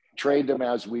me, trained them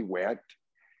as we went.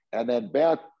 And then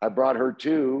Beth, I brought her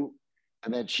too.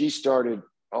 And then she started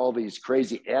all these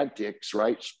crazy antics,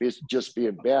 right? Just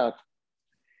being Beth.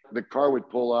 The car would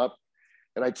pull up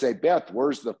and I'd say, Beth,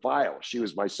 where's the file? She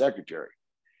was my secretary.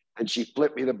 And she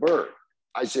flipped me the bird.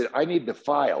 I said, I need the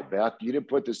file, Beth. You didn't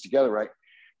put this together right.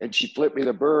 And she flipped me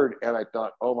the bird, and I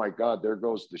thought, oh my God, there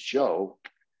goes the show.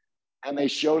 And they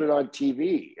showed it on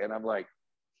TV. And I'm like,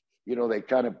 they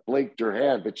kind of blinked her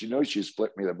hand, but she's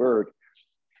flipped me the bird.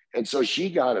 And so she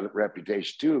got a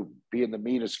reputation too, being the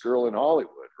meanest girl in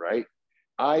Hollywood, right?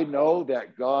 I know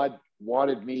that God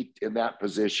wanted me in that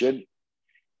position.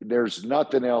 There's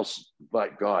nothing else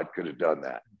but God could have done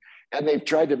that. And they've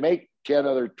tried to make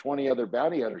 20 other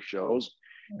bounty hunter shows,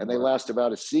 and they last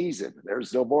about a season.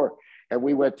 There's no more. And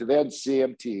we went to then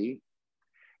CMT,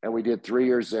 and we did 3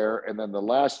 years there. And then the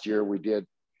last year we did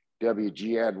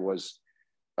WGN was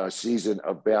a season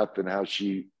of Beth and how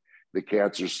the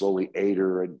cancer slowly ate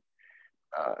her. And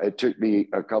it took me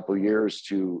a couple of years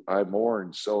I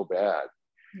mourned so bad.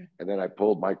 And then I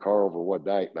pulled my car over one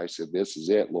night and I said, this is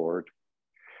it, Lord.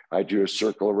 I drew a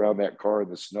circle around that car in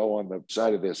the snow on the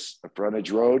side of this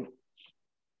frontage road.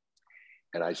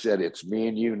 And I said, it's me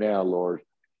and you now, Lord.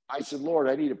 I said, Lord,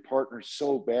 I need a partner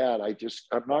so bad.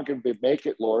 I'm not going to make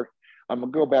it, Lord. I'm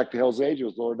going to go back to Hell's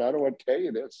Angels, Lord. I don't want to tell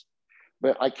you this,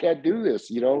 but I can't do this,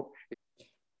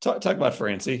 Talk about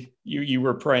Francie. You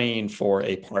were praying for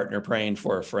a partner, praying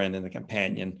for a friend and a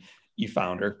companion. You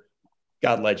found her.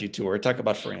 God led you to her. Talk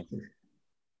about Francie.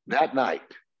 That night,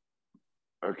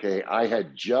 okay, I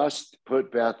had just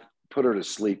put her to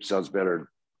sleep. Sounds better.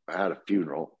 I had a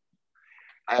funeral.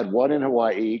 I had one in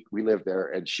Hawaii. We lived there,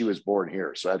 and she was born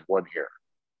here. So I had one here.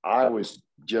 I was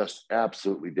just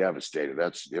absolutely devastated.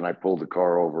 And I pulled the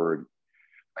car over and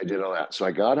I did all that. So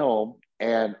I got home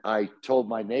and I told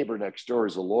my neighbor next door,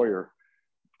 as a lawyer,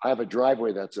 I have a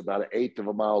driveway that's about 1/8 of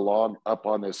a mile long up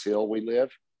on this hill we live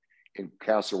in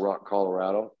Castle Rock,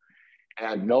 Colorado.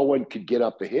 And no one could get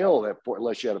up the hill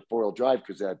unless you had a 4-wheel drive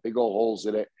because it had big old holes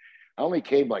in it. I only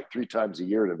came like 3 times a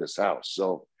year to this house.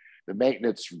 So the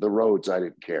maintenance, the roads, I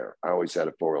didn't care. I always had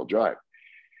a 4-wheel drive.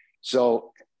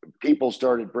 So people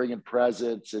started bringing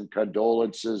presents and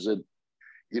condolences and,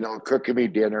 cooking me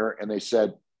dinner. And they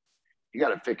said, you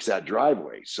got to fix that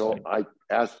driveway. So I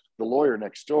asked the lawyer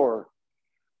next door,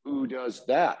 who does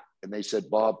that? And they said,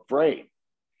 Bob Frayne.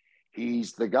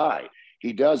 He's the guy.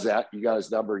 He does that. You got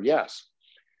his number? Yes.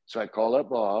 So I called up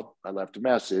Bob. I left a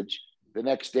message. The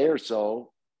next day or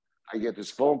so, I get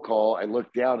this phone call. I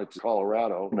look down at the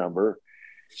Colorado number.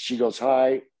 She goes,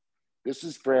 hi, this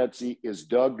is Francie. Is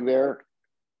Doug there?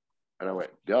 And I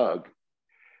went, Doug?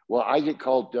 Well, I get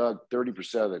called Doug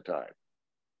 30% of the time.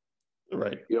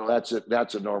 Right. You know,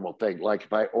 that's a normal thing. Like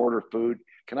if I order food,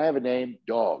 can I have a name?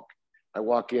 Dog. I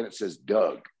walk in, it says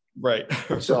Doug. Right.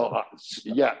 So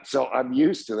yeah, so I'm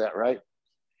used to that, right?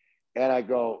 And I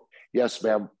go, yes,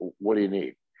 ma'am. What do you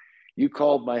need? You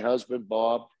called my husband,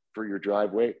 Bob, for your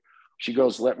driveway. She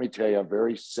goes, let me tell you, I'm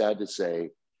very sad to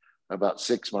say, about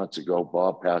 6 months ago,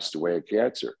 Bob passed away of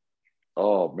cancer.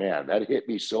 Oh man, that hit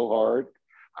me so hard.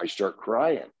 I start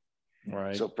crying.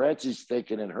 Right. So Francie's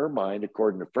thinking in her mind,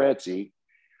 according to Francie,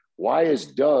 why is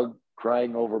Doug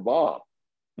crying over Bob?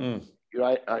 Mm. You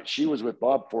know, she was with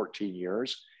Bob 14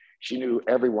 years. She knew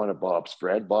every one of Bob's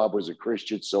friends. Bob was a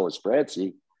Christian, so was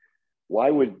Francie.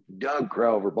 Why would Doug cry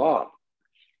over Bob?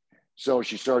 So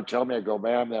she started telling me, I go,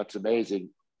 ma'am, that's amazing.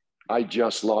 I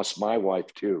just lost my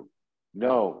wife too.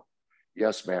 No.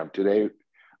 Yes, ma'am. Today,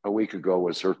 a week ago,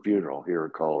 was her funeral here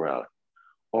in Colorado.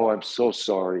 Oh, I'm so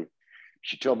sorry.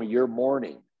 She told me you're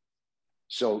mourning.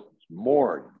 So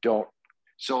mourn, don't.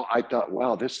 So I thought,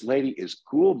 wow, this lady is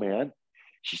cool, man.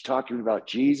 She's talking about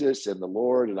Jesus and the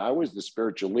Lord. And I was the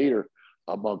spiritual leader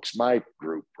amongst my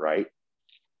group, right?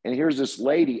 And here's this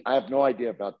lady. I have no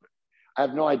idea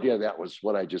that was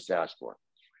what I just asked for.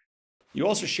 You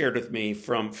also shared with me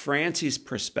from Francie's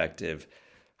perspective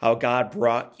how God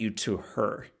brought you to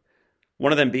her.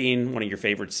 One of them being one of your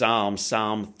favorite Psalms,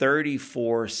 Psalm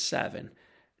 34:7.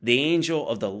 The angel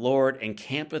of the Lord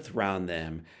encampeth round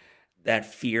them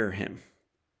that fear him.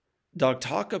 Doug,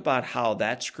 talk about how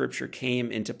that scripture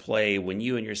came into play when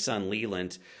you and your son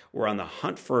Leland were on the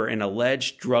hunt for an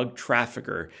alleged drug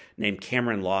trafficker named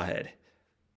Cameron Lawhead.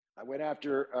 I went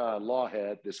after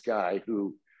Lawhead, this guy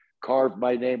who carved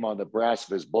my name on the brass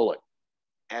of his bullet.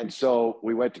 And so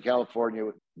we went to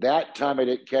California. That time I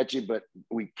didn't catch him, but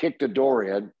we kicked the door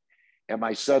in. And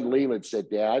my son Leland said,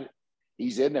 Dad,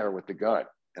 he's in there with the gun.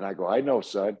 And I go, I know,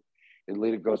 son. And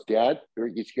Leland goes, Dad,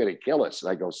 he's going to kill us. And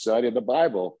I go, son, in the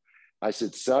Bible, I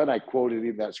said, son, I quoted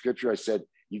him that scripture. I said,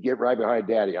 you get right behind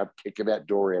Daddy. I'm kicking that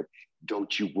door in.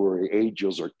 Don't you worry.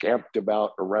 Angels are camped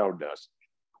about around us.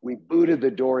 We booted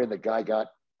the door in. The guy got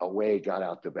away, got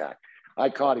out the back. I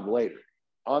caught him later.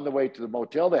 On the way to the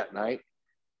motel that night,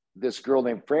 this girl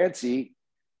named Francie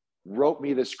wrote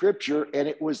me the scripture, and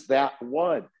it was that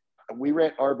one. We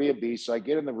rent Airbnb, so I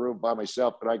get in the room by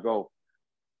myself, and I go,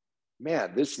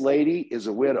 man, this lady is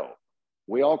a widow.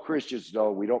 We all Christians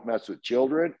know we don't mess with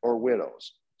children or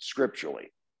widows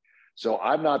scripturally. So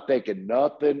I'm not thinking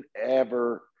nothing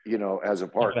ever, as a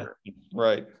partner.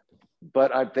 Right.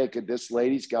 But I'm thinking this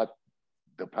lady's got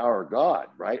the power of God,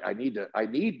 right? I need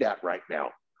that right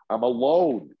now. I'm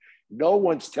alone. No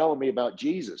one's telling me about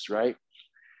Jesus, right?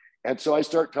 And so I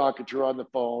start talking to her on the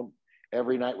phone.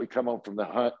 Every night we come home from the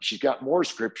hunt. She's got more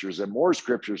scriptures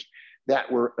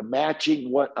that were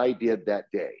matching what I did that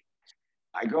day.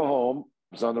 I go home.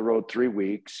 I was on the road 3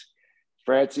 weeks.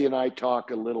 Francie and I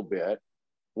talk a little bit.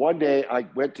 One day I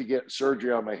went to get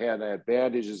surgery on my head. I had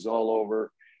bandages all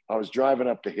over. I was driving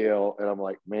up the hill and I'm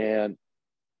like, man,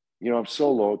 I'm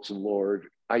so lonesome, Lord.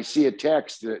 I see a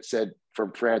text that said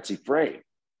from Francie Frame.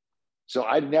 So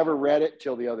I never read it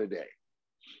till the other day.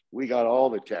 We got all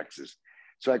the texts.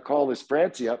 So I call this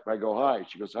Francie up. I go, hi.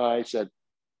 She goes, hi. I said,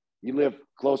 you live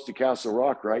close to Castle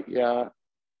Rock, right? Yeah.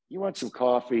 You want some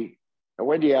coffee? And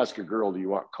when do you ask a girl, do you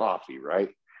want coffee, right?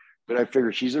 But I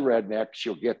figure she's a redneck.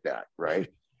 She'll get that, right?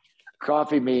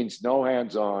 Coffee means no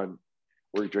hands-on.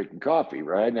 We're drinking coffee,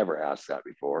 right? I never asked that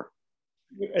before.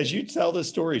 As you tell the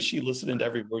story, is she listening to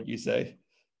every word you say?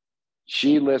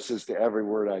 She listens to every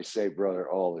word I say, brother,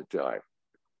 all the time.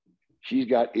 She's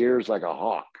got ears like a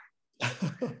hawk.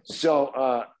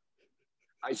 So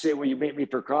I say, will you meet me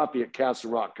for coffee at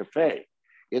Castle Rock Cafe?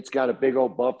 It's got a big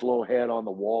old buffalo head on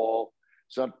the wall.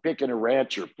 So I'm picking a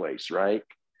rancher place, right?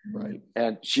 Right.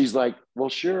 And she's like, well,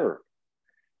 sure.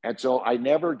 And so I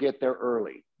never get there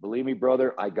early. Believe me,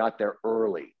 brother, I got there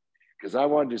early because I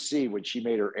wanted to see when she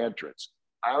made her entrance.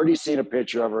 I already seen a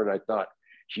picture of her and I thought,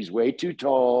 she's way too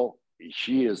tall.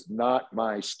 She is not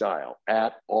my style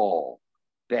at all.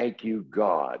 Thank you,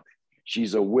 God.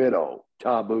 She's a widow,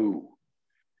 taboo.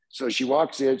 So she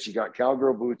walks in, she got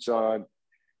cowgirl boots on,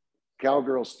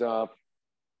 cowgirl stuff.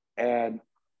 And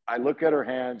I look at her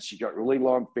hands. She got really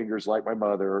long fingers like my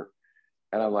mother.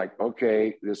 And I'm like,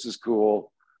 okay, this is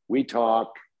cool. We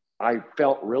talk. I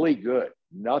felt really good.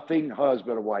 Nothing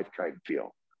husband or wife kind of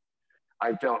feel.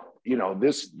 I felt,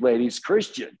 this lady's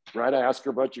Christian, right? I asked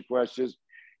her a bunch of questions,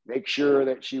 make sure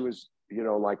that she was,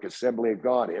 like Assembly of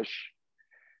God-ish.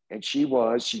 And she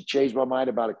changed my mind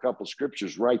about a couple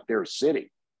scriptures right there sitting.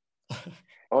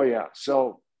 Oh yeah.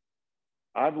 So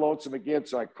I'm lonesome again.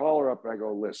 So I call her up and I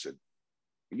go, listen,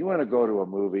 you want to go to a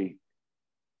movie?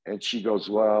 And she goes,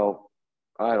 well,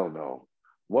 I don't know.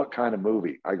 What kind of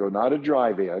movie? I go, not a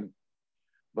drive-in,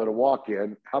 but a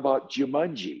walk-in. How about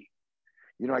Jumanji?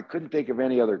 I couldn't think of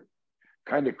any other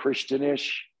kind of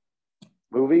Christianish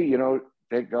movie.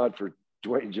 Thank God for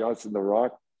Dwayne Johnson, The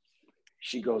Rock.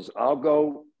 She goes, I'll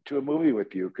go to a movie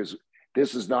with you because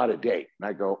this is not a date. And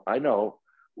I go, I know.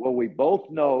 Well, we both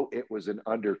know it was an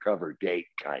undercover date,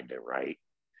 kind of, right?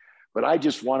 But I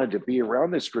just wanted to be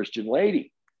around this Christian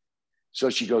lady. So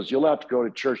she goes, you'll have to go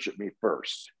to church with me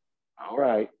first. All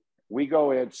right. We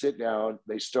go in, sit down.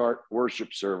 They start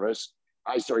worship service.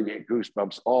 I started getting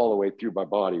goosebumps all the way through my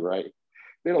body, right?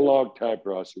 Been a long time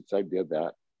for us since I did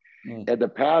that. And the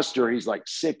pastor, he's like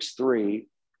 6'3",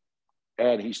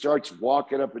 and he starts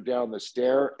walking up and down the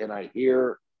stair, and I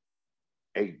hear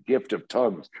a gift of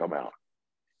tongues come out.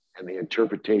 And the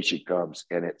interpretation comes,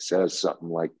 and it says something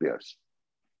like this: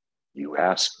 you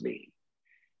asked me,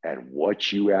 and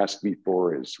what you asked me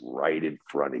for is right in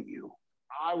front of you.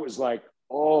 I was like,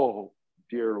 oh,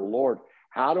 dear Lord,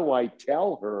 how do I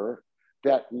tell her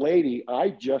that, lady, I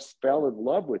just fell in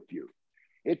love with you?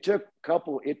 It took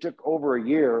over a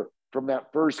year from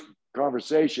that first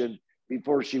conversation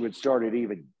before she would start it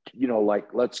even,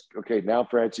 now,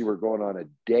 Francie, we're going on a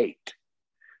date,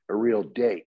 a real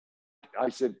date. I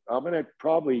said,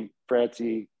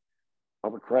 Francie, I'm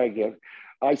going to cry again.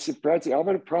 I said, Francie, I'm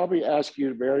going to probably ask you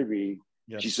to marry me.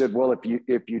 Yes. She said, well, if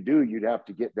you do, you'd have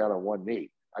to get down on one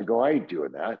knee. I go, I ain't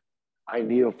doing that. I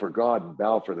kneel for God and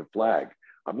bow for the flag.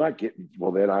 I'm not getting,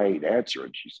 well, then I ain't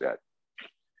answering, she said.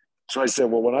 So I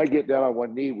said, well, when I get down on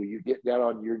one knee, will you get down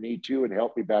on your knee too and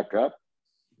help me back up?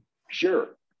 Sure.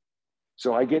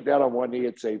 So I get down on one knee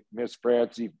and say, Miss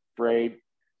Francie Frayne,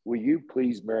 will you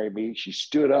please marry me? She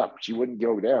stood up. She wouldn't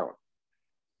go down.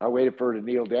 I waited for her to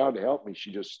kneel down to help me.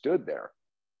 She just stood there.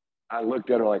 I looked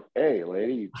at her like, hey,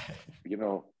 lady,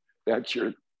 that's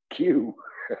your cue.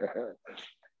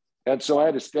 And so I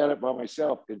had to stand up by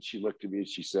myself. And she looked at me and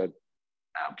she said,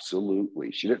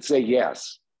 absolutely. She didn't say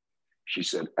yes. She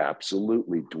said,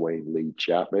 absolutely, Dwayne Lee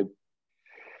Chapman.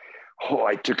 Oh,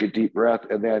 I took a deep breath.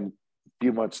 And then a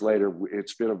few months later,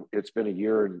 it's been a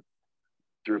year and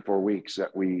 3 or 4 weeks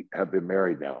that we have been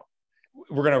married now.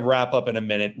 We're going to wrap up in a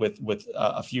minute with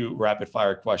a few rapid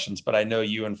fire questions, but I know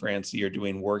you and Francie are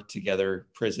doing work together,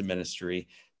 prison ministry.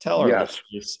 Tell our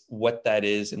listeners what that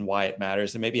is and why it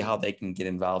matters, and maybe how they can get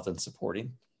involved in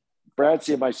supporting.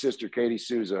 Francie and my sister, Katie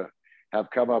Souza, have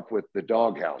come up with the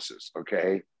dog houses.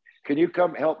 Okay. Can you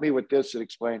come help me with this and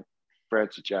explain,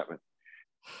 Francie Chapman?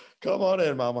 Come on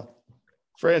in, Mama.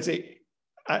 Francie,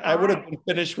 I would have been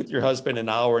finished with your husband an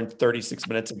hour and 36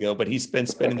 minutes ago, but he's been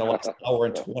spending the last hour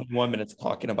and 21 minutes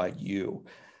talking about you.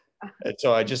 And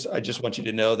so I just want you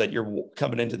to know that you're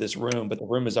coming into this room, but the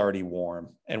room is already warm,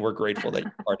 and we're grateful that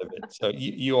you're part of it. So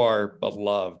you are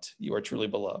beloved. You are truly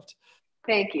beloved.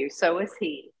 Thank you. So is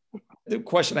he. The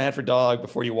question I had for Dog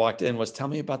before you walked in was, tell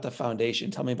me about the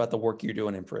foundation. Tell me about the work you're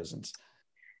doing in prisons.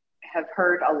 I have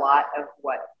heard a lot of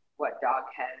what Dog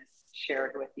has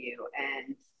shared with you.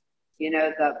 And,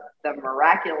 the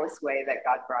miraculous way that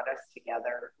God brought us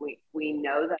together, we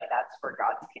know that that's for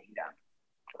God's kingdom.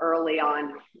 Early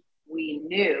on, we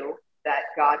knew that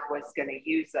God was going to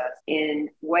use us in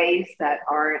ways that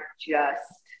aren't just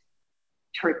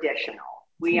traditional.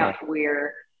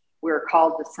 We're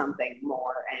called to something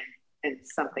more and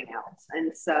something else.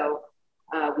 And so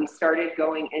we started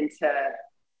going into,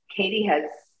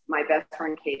 my best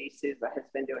friend Katie Souza has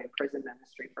been doing prison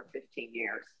ministry for 15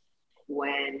 years.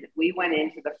 When we went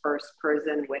into the first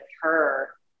prison with her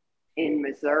in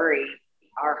Missouri,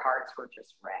 our hearts were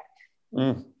just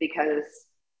wrecked because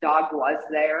Dog was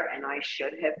there and I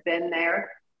should have been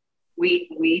there.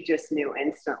 We just knew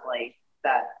instantly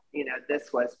that,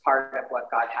 this was part of what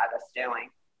God had us doing.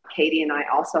 Katie and I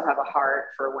also have a heart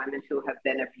for women who have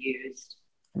been abused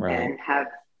and have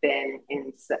been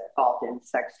involved in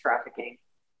sex trafficking.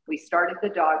 We started the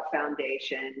Dog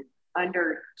Foundation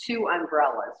under 2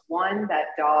 umbrellas. One, that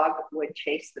Dog would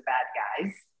chase the bad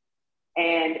guys,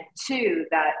 and 2,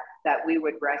 that we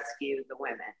would rescue the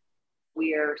women.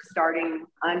 We are starting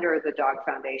under the Dog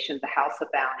Foundation, the House of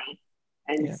Bounty.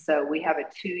 And so we have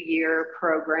a 2-year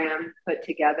program put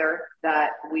together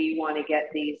that we want to get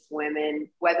these women,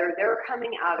 whether they're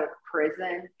coming out of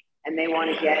prison and they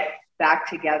want to get back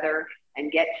together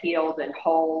and get healed and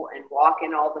whole and walk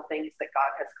in all the things that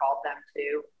God has called them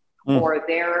to, or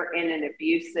they're in an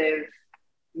abusive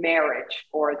marriage,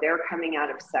 or they're coming out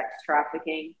of sex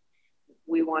trafficking.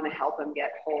 We want to help them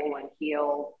get whole and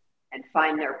heal and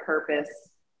find their purpose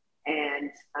And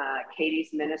Katie's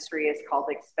ministry is called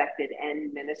Expected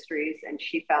End Ministries, and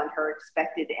she found her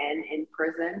expected end in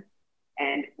prison.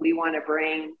 And we want to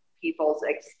bring people's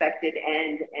expected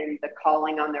end and the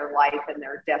calling on their life and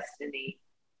their destiny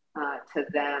to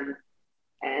them,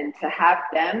 and to have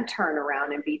them turn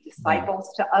around and be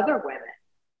disciples to other women.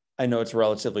 I know it's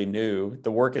relatively new.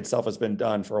 The work itself has been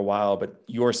done for a while, but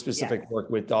your specific work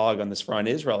with Dog on this front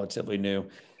is relatively new.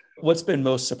 What's been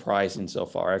most surprising so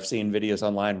far? I've seen videos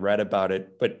online, read about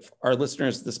it, but our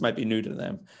listeners, this might be new to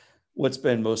them. What's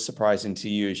been most surprising to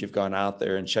you as you've gone out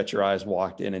there and shut your eyes,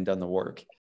 walked in and done the work?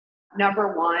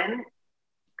 Number one,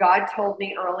 God told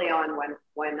me early on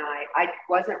when I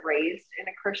wasn't raised in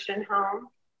a Christian home.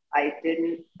 I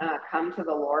didn't come to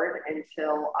the Lord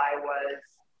until I was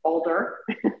older,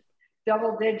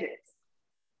 double digits.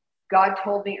 God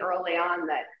told me early on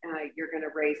that you're going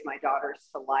to raise my daughters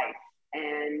to life.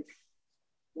 And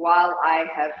while I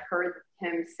have heard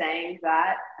him saying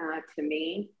that to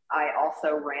me, I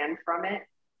also ran from it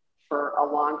for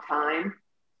a long time.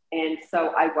 And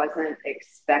so I wasn't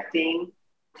expecting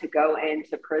to go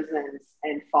into prisons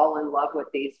and fall in love with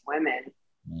these women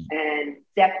and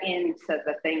step into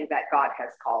the thing that God has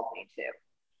called me to.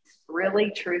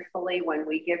 Really, truthfully, when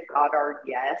we give God our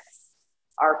yes,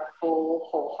 our full,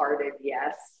 wholehearted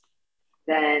yes,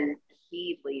 then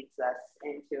he leads us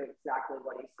into exactly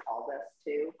what he's called us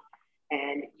to.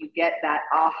 And you get that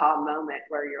aha moment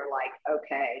where you're like,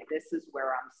 okay, this is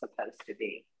where I'm supposed to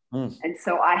be. And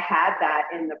so I had that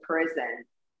in the prison.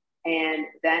 And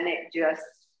then it just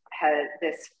has,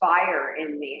 this fire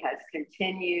in me has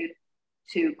continued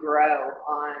to grow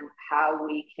on how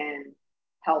we can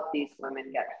help these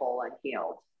women get whole and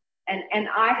healed. And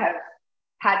I have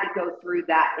had to go through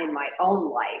that in my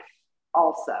own life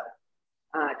also,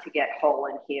 to get whole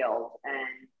and healed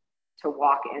and to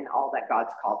walk in all that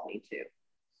God's called me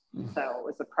to. So it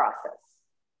was a process.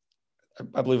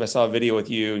 I believe I saw a video with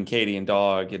you and Katie and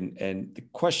Dog, and the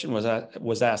question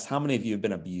was asked, how many of you have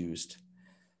been abused?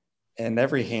 And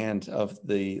every hand of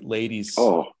the ladies,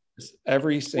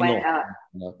 every single,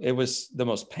 it was the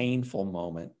most painful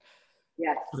moment.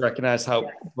 Yes. To recognize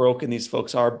how broken these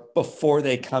folks are before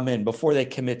they come in, before they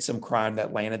commit some crime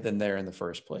that landed them there in the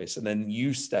first place. And then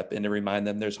you step in to remind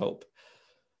them there's hope.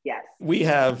 Yes. We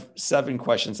have 7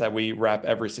 questions that we wrap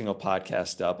every single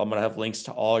podcast up. I'm going to have links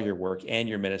to all your work and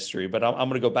your ministry, but I'm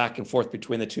going to go back and forth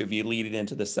between the two of you, leading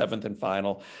into the 7th and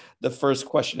final. The first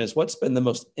question is, what's been the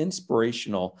most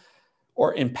inspirational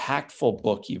or impactful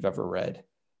book you've ever read?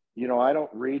 You know, I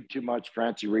don't read too much.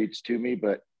 Francie reads to me,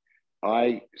 but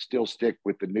I still stick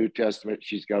with the New Testament.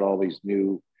 She's got all these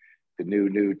New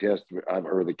Testament,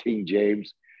 or the King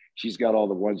James. She's got all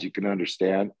the ones you can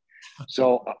understand.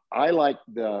 So I like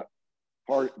the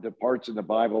parts in the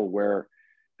Bible where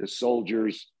the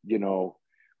soldiers, you know,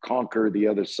 conquer the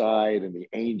other side and the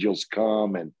angels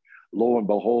come, and lo and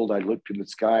behold, I looked in the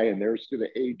sky and there's the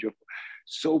angel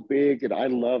so big. And I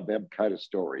love them kind of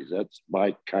stories. That's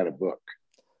my kind of book.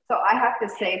 So I have to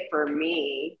say, for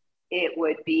me, it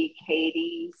would be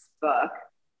Katie's book.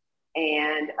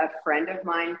 And a friend of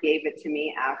mine gave it to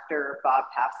me after Bob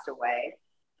passed away.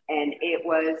 And it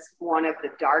was one of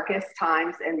the darkest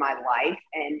times in my life.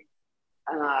 And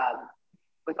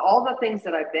with all the things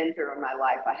that I've been through in my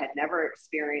life, I had never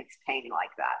experienced pain like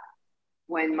that.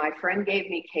 When my friend gave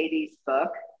me Katie's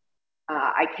book,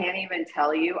 I can't even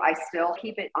tell you, I still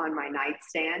keep it on my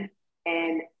nightstand.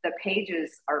 And the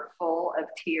pages are full of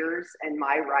tears and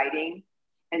my writing.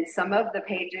 And some of the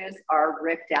pages are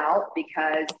ripped out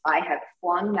because I have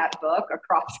flung that book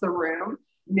across the room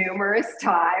numerous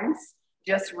times,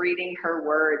 just reading her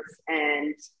words.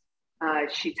 And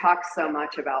she talks so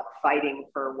much about fighting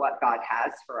for what God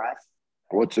has for us.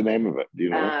 What's the name of it? Do you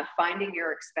know? Finding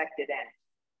Your Expected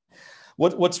End.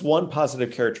 What's one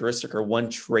positive characteristic or one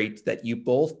trait that you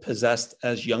both possessed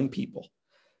as young people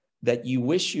that you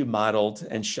wish you modeled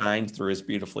and shined through as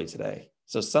beautifully today?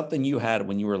 So something you had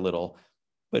when you were little,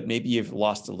 but maybe you've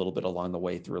lost a little bit along the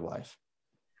way through life.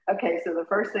 Okay, so the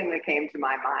first thing that came to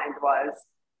my mind was,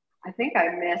 I think I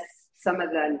miss some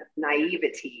of the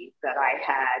naivety that I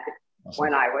had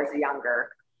when I was younger,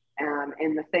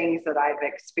 and the things that I've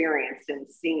experienced and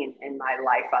seen in my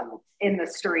life in the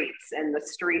streets and the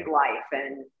street life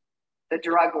and the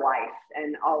drug life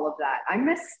and all of that. I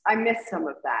miss some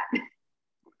of that.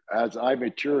 As I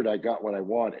matured, I got what I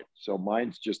wanted. So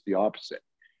mine's just the opposite.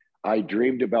 I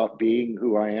dreamed about being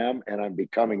who I am, and I'm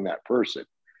becoming that person.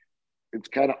 It's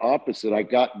kind of opposite. I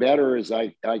got better as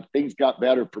things got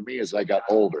better for me as I got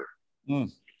older.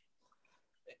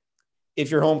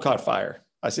 If your home caught fire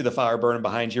I see the fire burning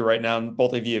behind you right now. And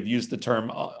both of you have used the term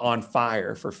on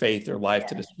fire for faith or life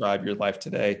to describe your life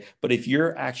today. But if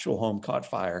your actual home caught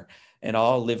fire and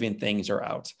all living things are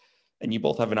out, and you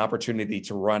both have an opportunity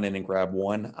to run in and grab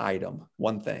one item,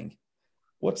 one thing,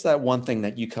 what's that one thing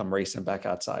that you come racing back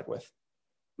outside with?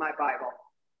 My Bible.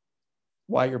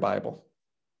 Why your Bible?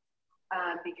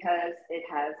 Because it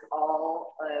has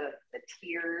all of the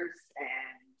tears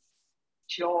and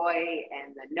joy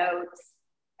and the notes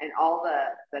and all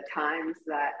the times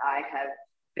that I have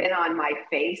been on my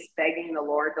face begging the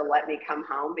Lord to let me come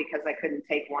home because I couldn't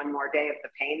take one more day of the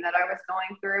pain that I was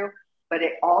going through. But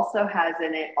it also has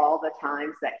in it all the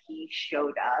times that he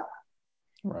showed up.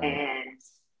 Right. And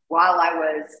while I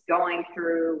was going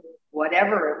through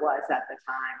whatever it was at the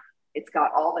time, it's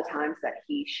got all the times that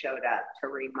he showed up to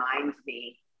remind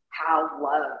me how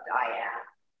loved I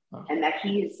am and that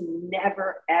he is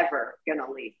never, ever going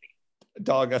to leave me.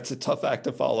 Dog, that's a tough act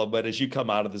to follow. But as you come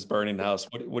out of this burning house,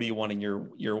 what do you want in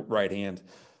your right hand?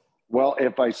 Well,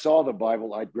 if I saw the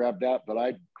Bible, I'd grab that, but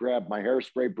I'd grab my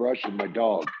hairspray brush and my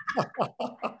dog.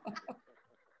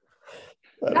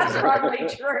 That's probably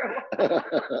true.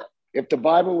 If the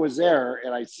Bible was there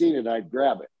and I seen it, I'd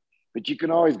grab it. But you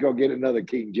can always go get another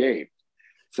King James.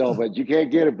 So, but you can't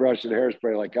get a brush and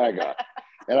hairspray like I got.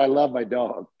 And I love my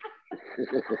dog.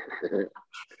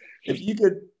 If you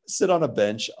could sit on a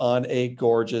bench on a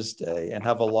gorgeous day and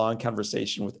have a long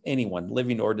conversation with anyone,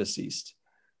 living or deceased,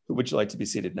 who would you like to be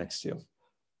seated next to?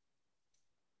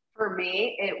 For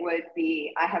me, it would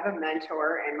be, I have a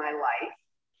mentor in my life,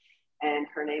 and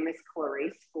her name is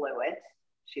Clarice Blewett.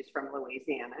 She's from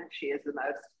Louisiana. She is the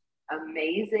most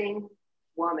amazing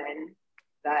woman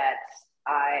that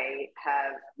I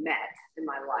have met in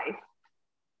my life.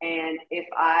 And if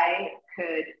I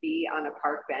could be on a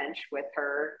park bench with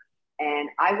her, and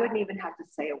I wouldn't even have to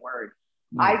say a word.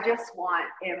 I just want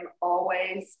him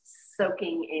always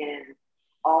soaking in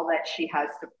all that she has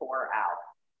to pour out.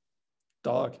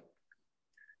 Dog.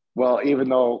 Well, even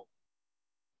though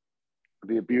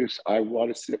the abuse, I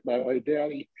want to sit by my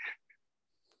daddy.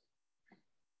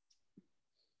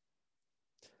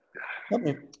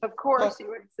 Of course you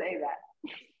would say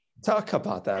that. Talk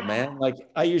about that, man. Like,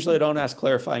 I usually don't ask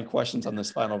clarifying questions on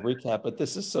this final recap, but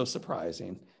this is so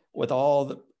surprising with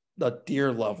all the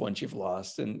dear loved ones you've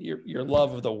lost and your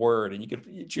love of the word, and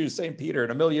you choose St. Peter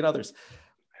and a million others.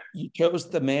 You chose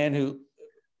the man who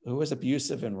was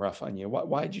abusive and rough on you.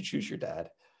 Why did you choose your dad?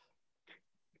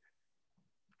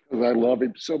 Because I love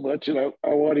him so much, and I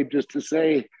want him just to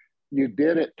say, you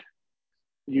did it.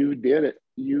 You did it.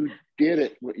 You did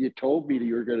it. What you told me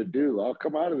you were going to do. I'll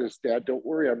come out of this, Dad. Don't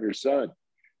worry. I'm your son.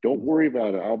 Don't worry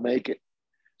about it. I'll make it.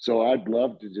 So I'd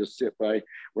love to just sit by.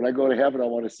 When I go to heaven, I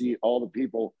want to see all the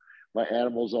people, my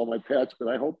animals, all my pets, but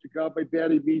I hope to God my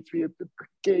daddy meets me at the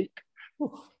gate.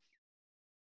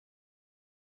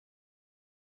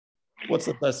 What's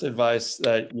the best advice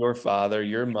that your father,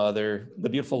 your mother, the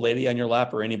beautiful lady on your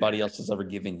lap, or anybody else has ever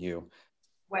given you?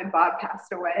 When Bob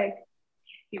passed away,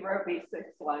 he wrote me 6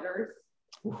 letters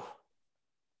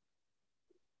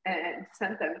and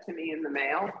sent them to me in the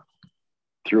mail.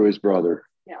 Through his brother.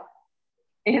 Yeah.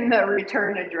 In the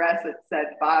return address, it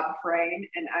said Bob Frayne,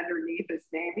 and underneath his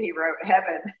name, he wrote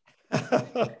heaven.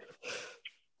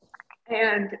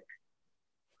 And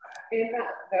in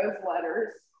those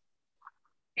letters,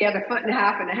 he had 1.5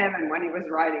 feet into heaven when he was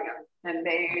writing them, and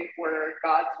they were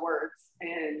God's words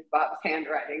in Bob's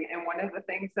handwriting. And one of the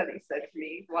things that he said to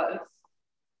me was,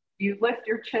 you lift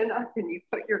your chin up and you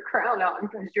put your crown on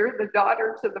because you're the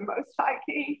daughter to the Most High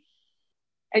King.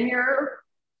 And your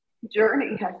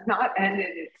journey has not ended,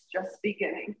 it's just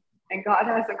beginning. And God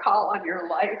has a call on your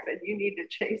life, and you need to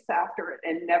chase after it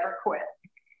and never quit.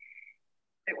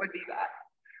 It would be that.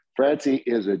 Francie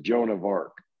is a Joan of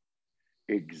Arc.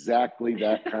 Exactly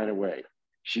that kind of way.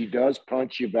 She does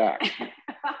punch you back.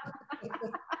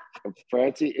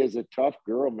 Francie is a tough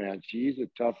girl, man. She's a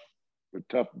tough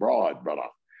broad, brother.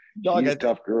 Dog, she's a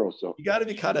tough girl. So you got to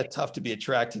be kind of tough to be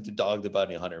attracted to Dog the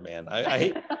Bounty Hunter, man.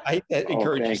 I hate to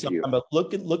encourage you sometimes, but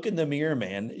look in the mirror,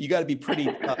 man. You got to be pretty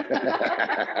tough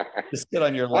to sit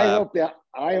on your lap.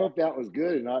 I hope that was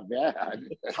good and not bad.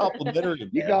 Complimentary.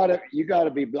 You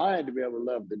gotta be blind to be able to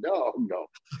love the dog. No.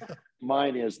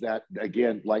 Mine is that,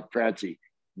 again, like Francie,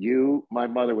 my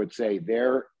mother would say,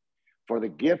 there for the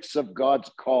gifts of God's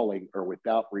calling are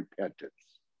without repentance.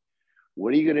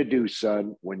 What are you going to do,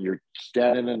 son, when you're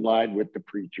standing in line with the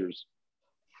preachers?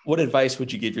 What advice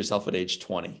would you give yourself at age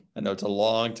 20? I know it's a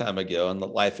long time ago and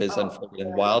life has unfolded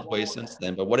in wild ways since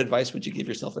then, but what advice would you give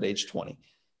yourself at age 20?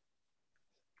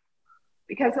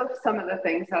 Because of some of the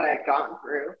things that I had gone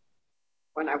through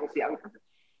when I was younger,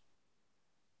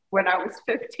 when I was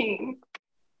 15,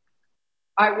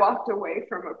 I walked away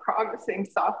from a promising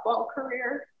softball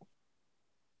career,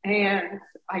 and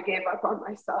I gave up on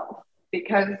myself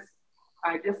because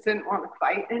I just didn't want to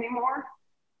fight anymore.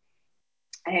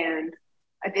 And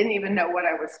I didn't even know what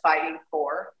I was fighting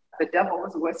for. The devil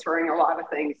was whispering a lot of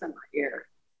things in my ear.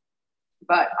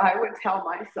 But I would tell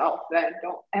myself then,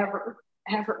 don't ever,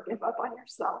 ever give up on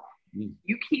yourself.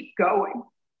 You keep going,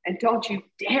 and don't you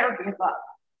dare give up.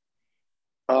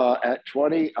 At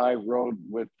 20, I rode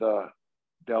with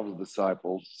Devil's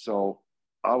Disciples. So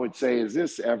I would say,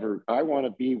 I want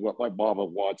to be what my mama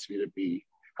wants me to be.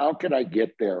 How can I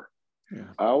get there? Yeah.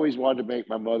 I always wanted to make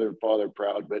my mother and father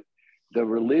proud, but the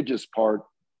religious part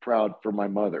proud for my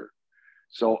mother.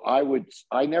 So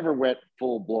I never went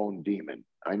full blown demon.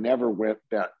 I never went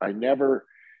that.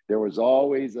 There was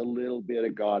always a little bit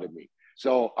of God in me.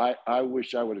 So I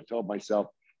wish I would have told myself,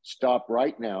 stop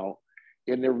right now.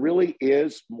 And there really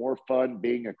is more fun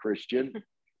being a Christian.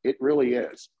 It really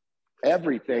is.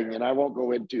 Everything, and I won't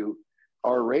go into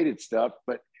R-rated stuff,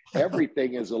 but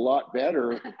everything is a lot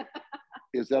better.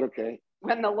 Is that okay?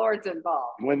 When the Lord's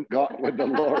involved. When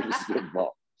the Lord is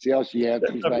involved. See how she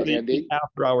answers my ending?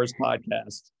 After Hours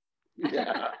podcast.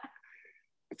 Yeah.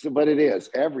 So, but it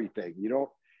is everything. You don't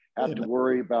have to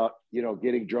worry about,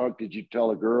 getting drunk. Did you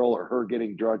tell a girl, or her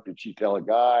getting drunk? Did she tell a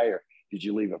guy, or did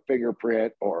you leave a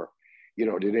fingerprint, or,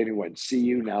 did anyone see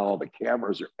you? Now all the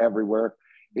cameras are everywhere.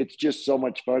 It's just so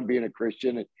much fun being a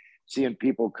Christian and seeing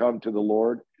people come to the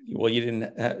Lord. Well, you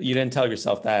didn't tell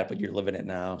yourself that, but you're living it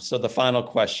now. So the final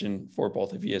question for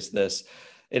both of you is this.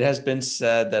 It has been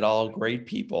said that all great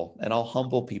people and all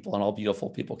humble people and all beautiful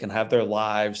people can have their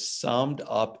lives summed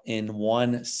up in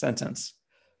one sentence.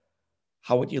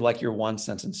 How would you like your one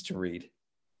sentence to read?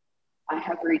 I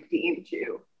have redeemed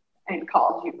you and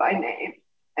called you by name,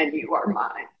 and you are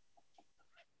mine.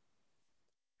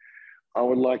 I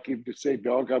would like him to say,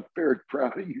 Doug, I'm very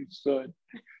proud of you, son.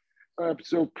 I'm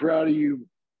so proud of you,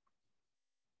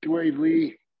 Dwayne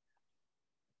Lee.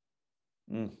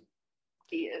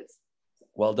 He is.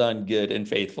 Well done, good and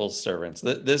faithful servants.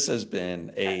 This has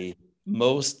been a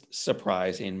most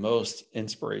surprising, most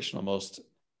inspirational, most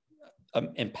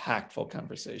impactful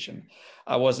conversation.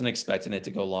 I wasn't expecting it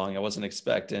to go long. I wasn't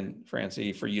expecting,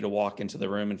 Francie, for you to walk into the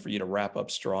room and for you to wrap up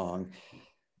strong.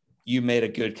 You made a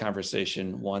good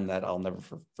conversation, one that I'll never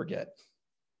forget.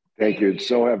 Thank you. And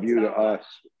so have you to us.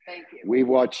 Thank you. We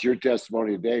watched your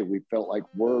testimony today. We felt like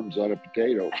worms on a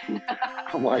potato.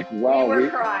 I'm like, wow. We were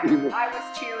crying. I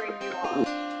was cheering you on.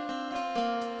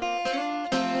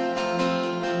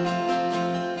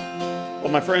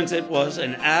 Well, my friends, it was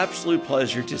an absolute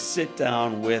pleasure to sit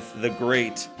down with the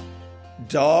great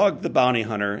Dog the Bounty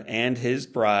Hunter and his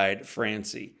bride,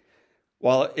 Francie.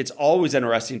 While it's always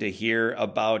interesting to hear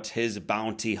about his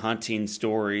bounty hunting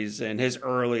stories and his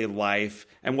early life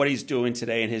and what he's doing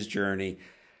today in his journey,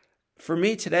 for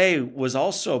me today was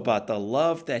also about the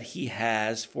love that he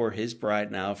has for his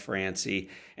bride now, Francie,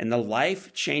 and the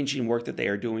life-changing work that they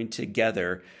are doing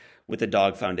together with the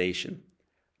Dog Foundation.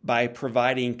 By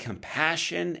providing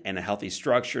compassion and a healthy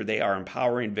structure, they are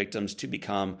empowering victims to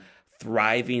become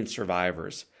thriving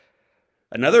survivors.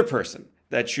 Another person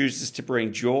that chooses to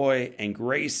bring joy and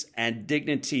grace and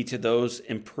dignity to those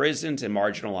imprisoned and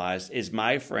marginalized is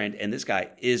my friend, and this guy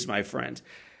is my friend,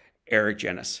 Eric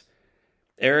Jennis.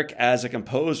 Eric, as a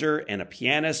composer and a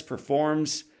pianist,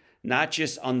 performs not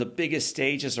just on the biggest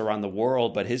stages around the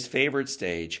world, but his favorite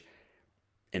stage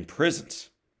in prisons,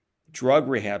 drug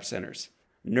rehab centers,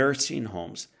 nursing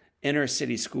homes, inner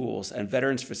city schools, and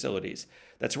veterans facilities.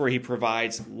 That's where he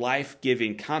provides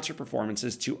life-giving concert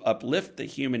performances to uplift the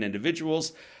human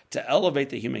individuals, to elevate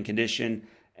the human condition,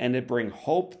 and to bring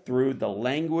hope through the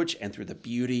language and through the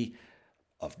beauty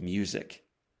of music.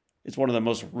 It's one of the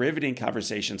most riveting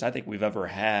conversations I think we've ever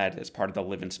had as part of the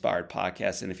Live Inspired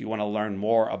podcast. And if you want to learn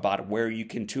more about where you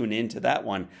can tune into that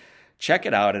one, check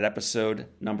it out at episode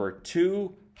number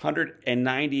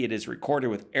 290. It is recorded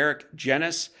with Eric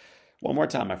Jennis. One more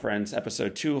time, my friends,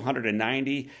 episode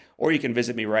 290. Or you can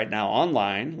visit me right now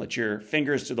online. Let your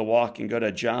fingers do the walk and go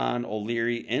to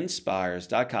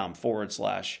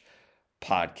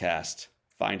johnolearyinspires.com/podcast.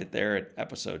 Find it there at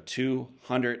episode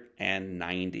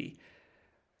 290.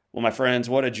 Well, my friends,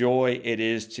 what a joy it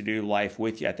is to do life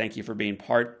with you. I thank you for being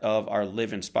part of our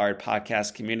Live Inspired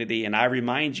podcast community. And I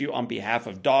remind you on behalf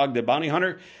of Dog the Bounty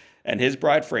Hunter and his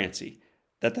bride, Francie,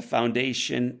 that the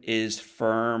foundation is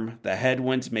firm. The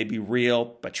headwinds may be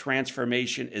real, but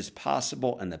transformation is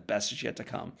possible and the best is yet to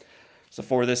come. So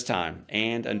for this time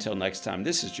and until next time,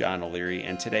 this is John O'Leary,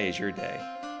 and today is your day.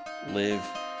 Live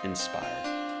inspired.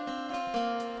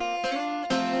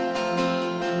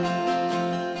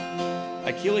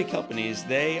 At Keeley Companies,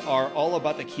 they are all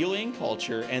about the Keeleying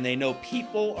culture, and they know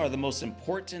people are the most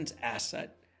important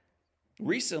asset.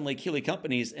 Recently, Keeley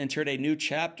Companies entered a new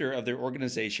chapter of their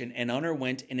organization and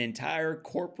underwent an entire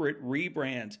corporate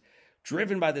rebrand,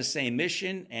 driven by the same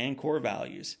mission and core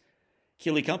values.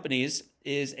 Keeley Companies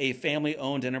is a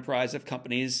family-owned enterprise of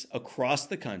companies across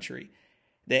the country.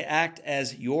 They act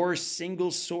as your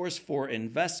single source for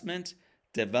investment,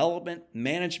 development,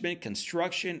 management,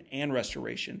 construction, and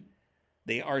restoration.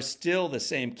 They are still the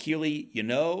same Keeley you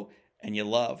know and you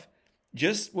love,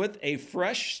 just with a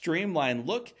fresh, streamlined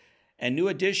look and new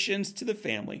additions to the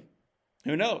family.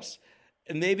 Who knows?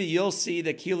 And maybe you'll see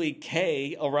the Keeley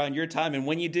K around your time, and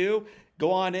when you do,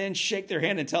 go on in, shake their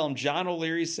hand, and tell them John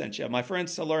O'Leary sent you. My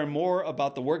friends, to learn more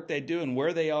about the work they do and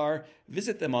where they are,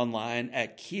 visit them online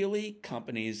at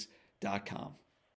KeeleyCompanies.com.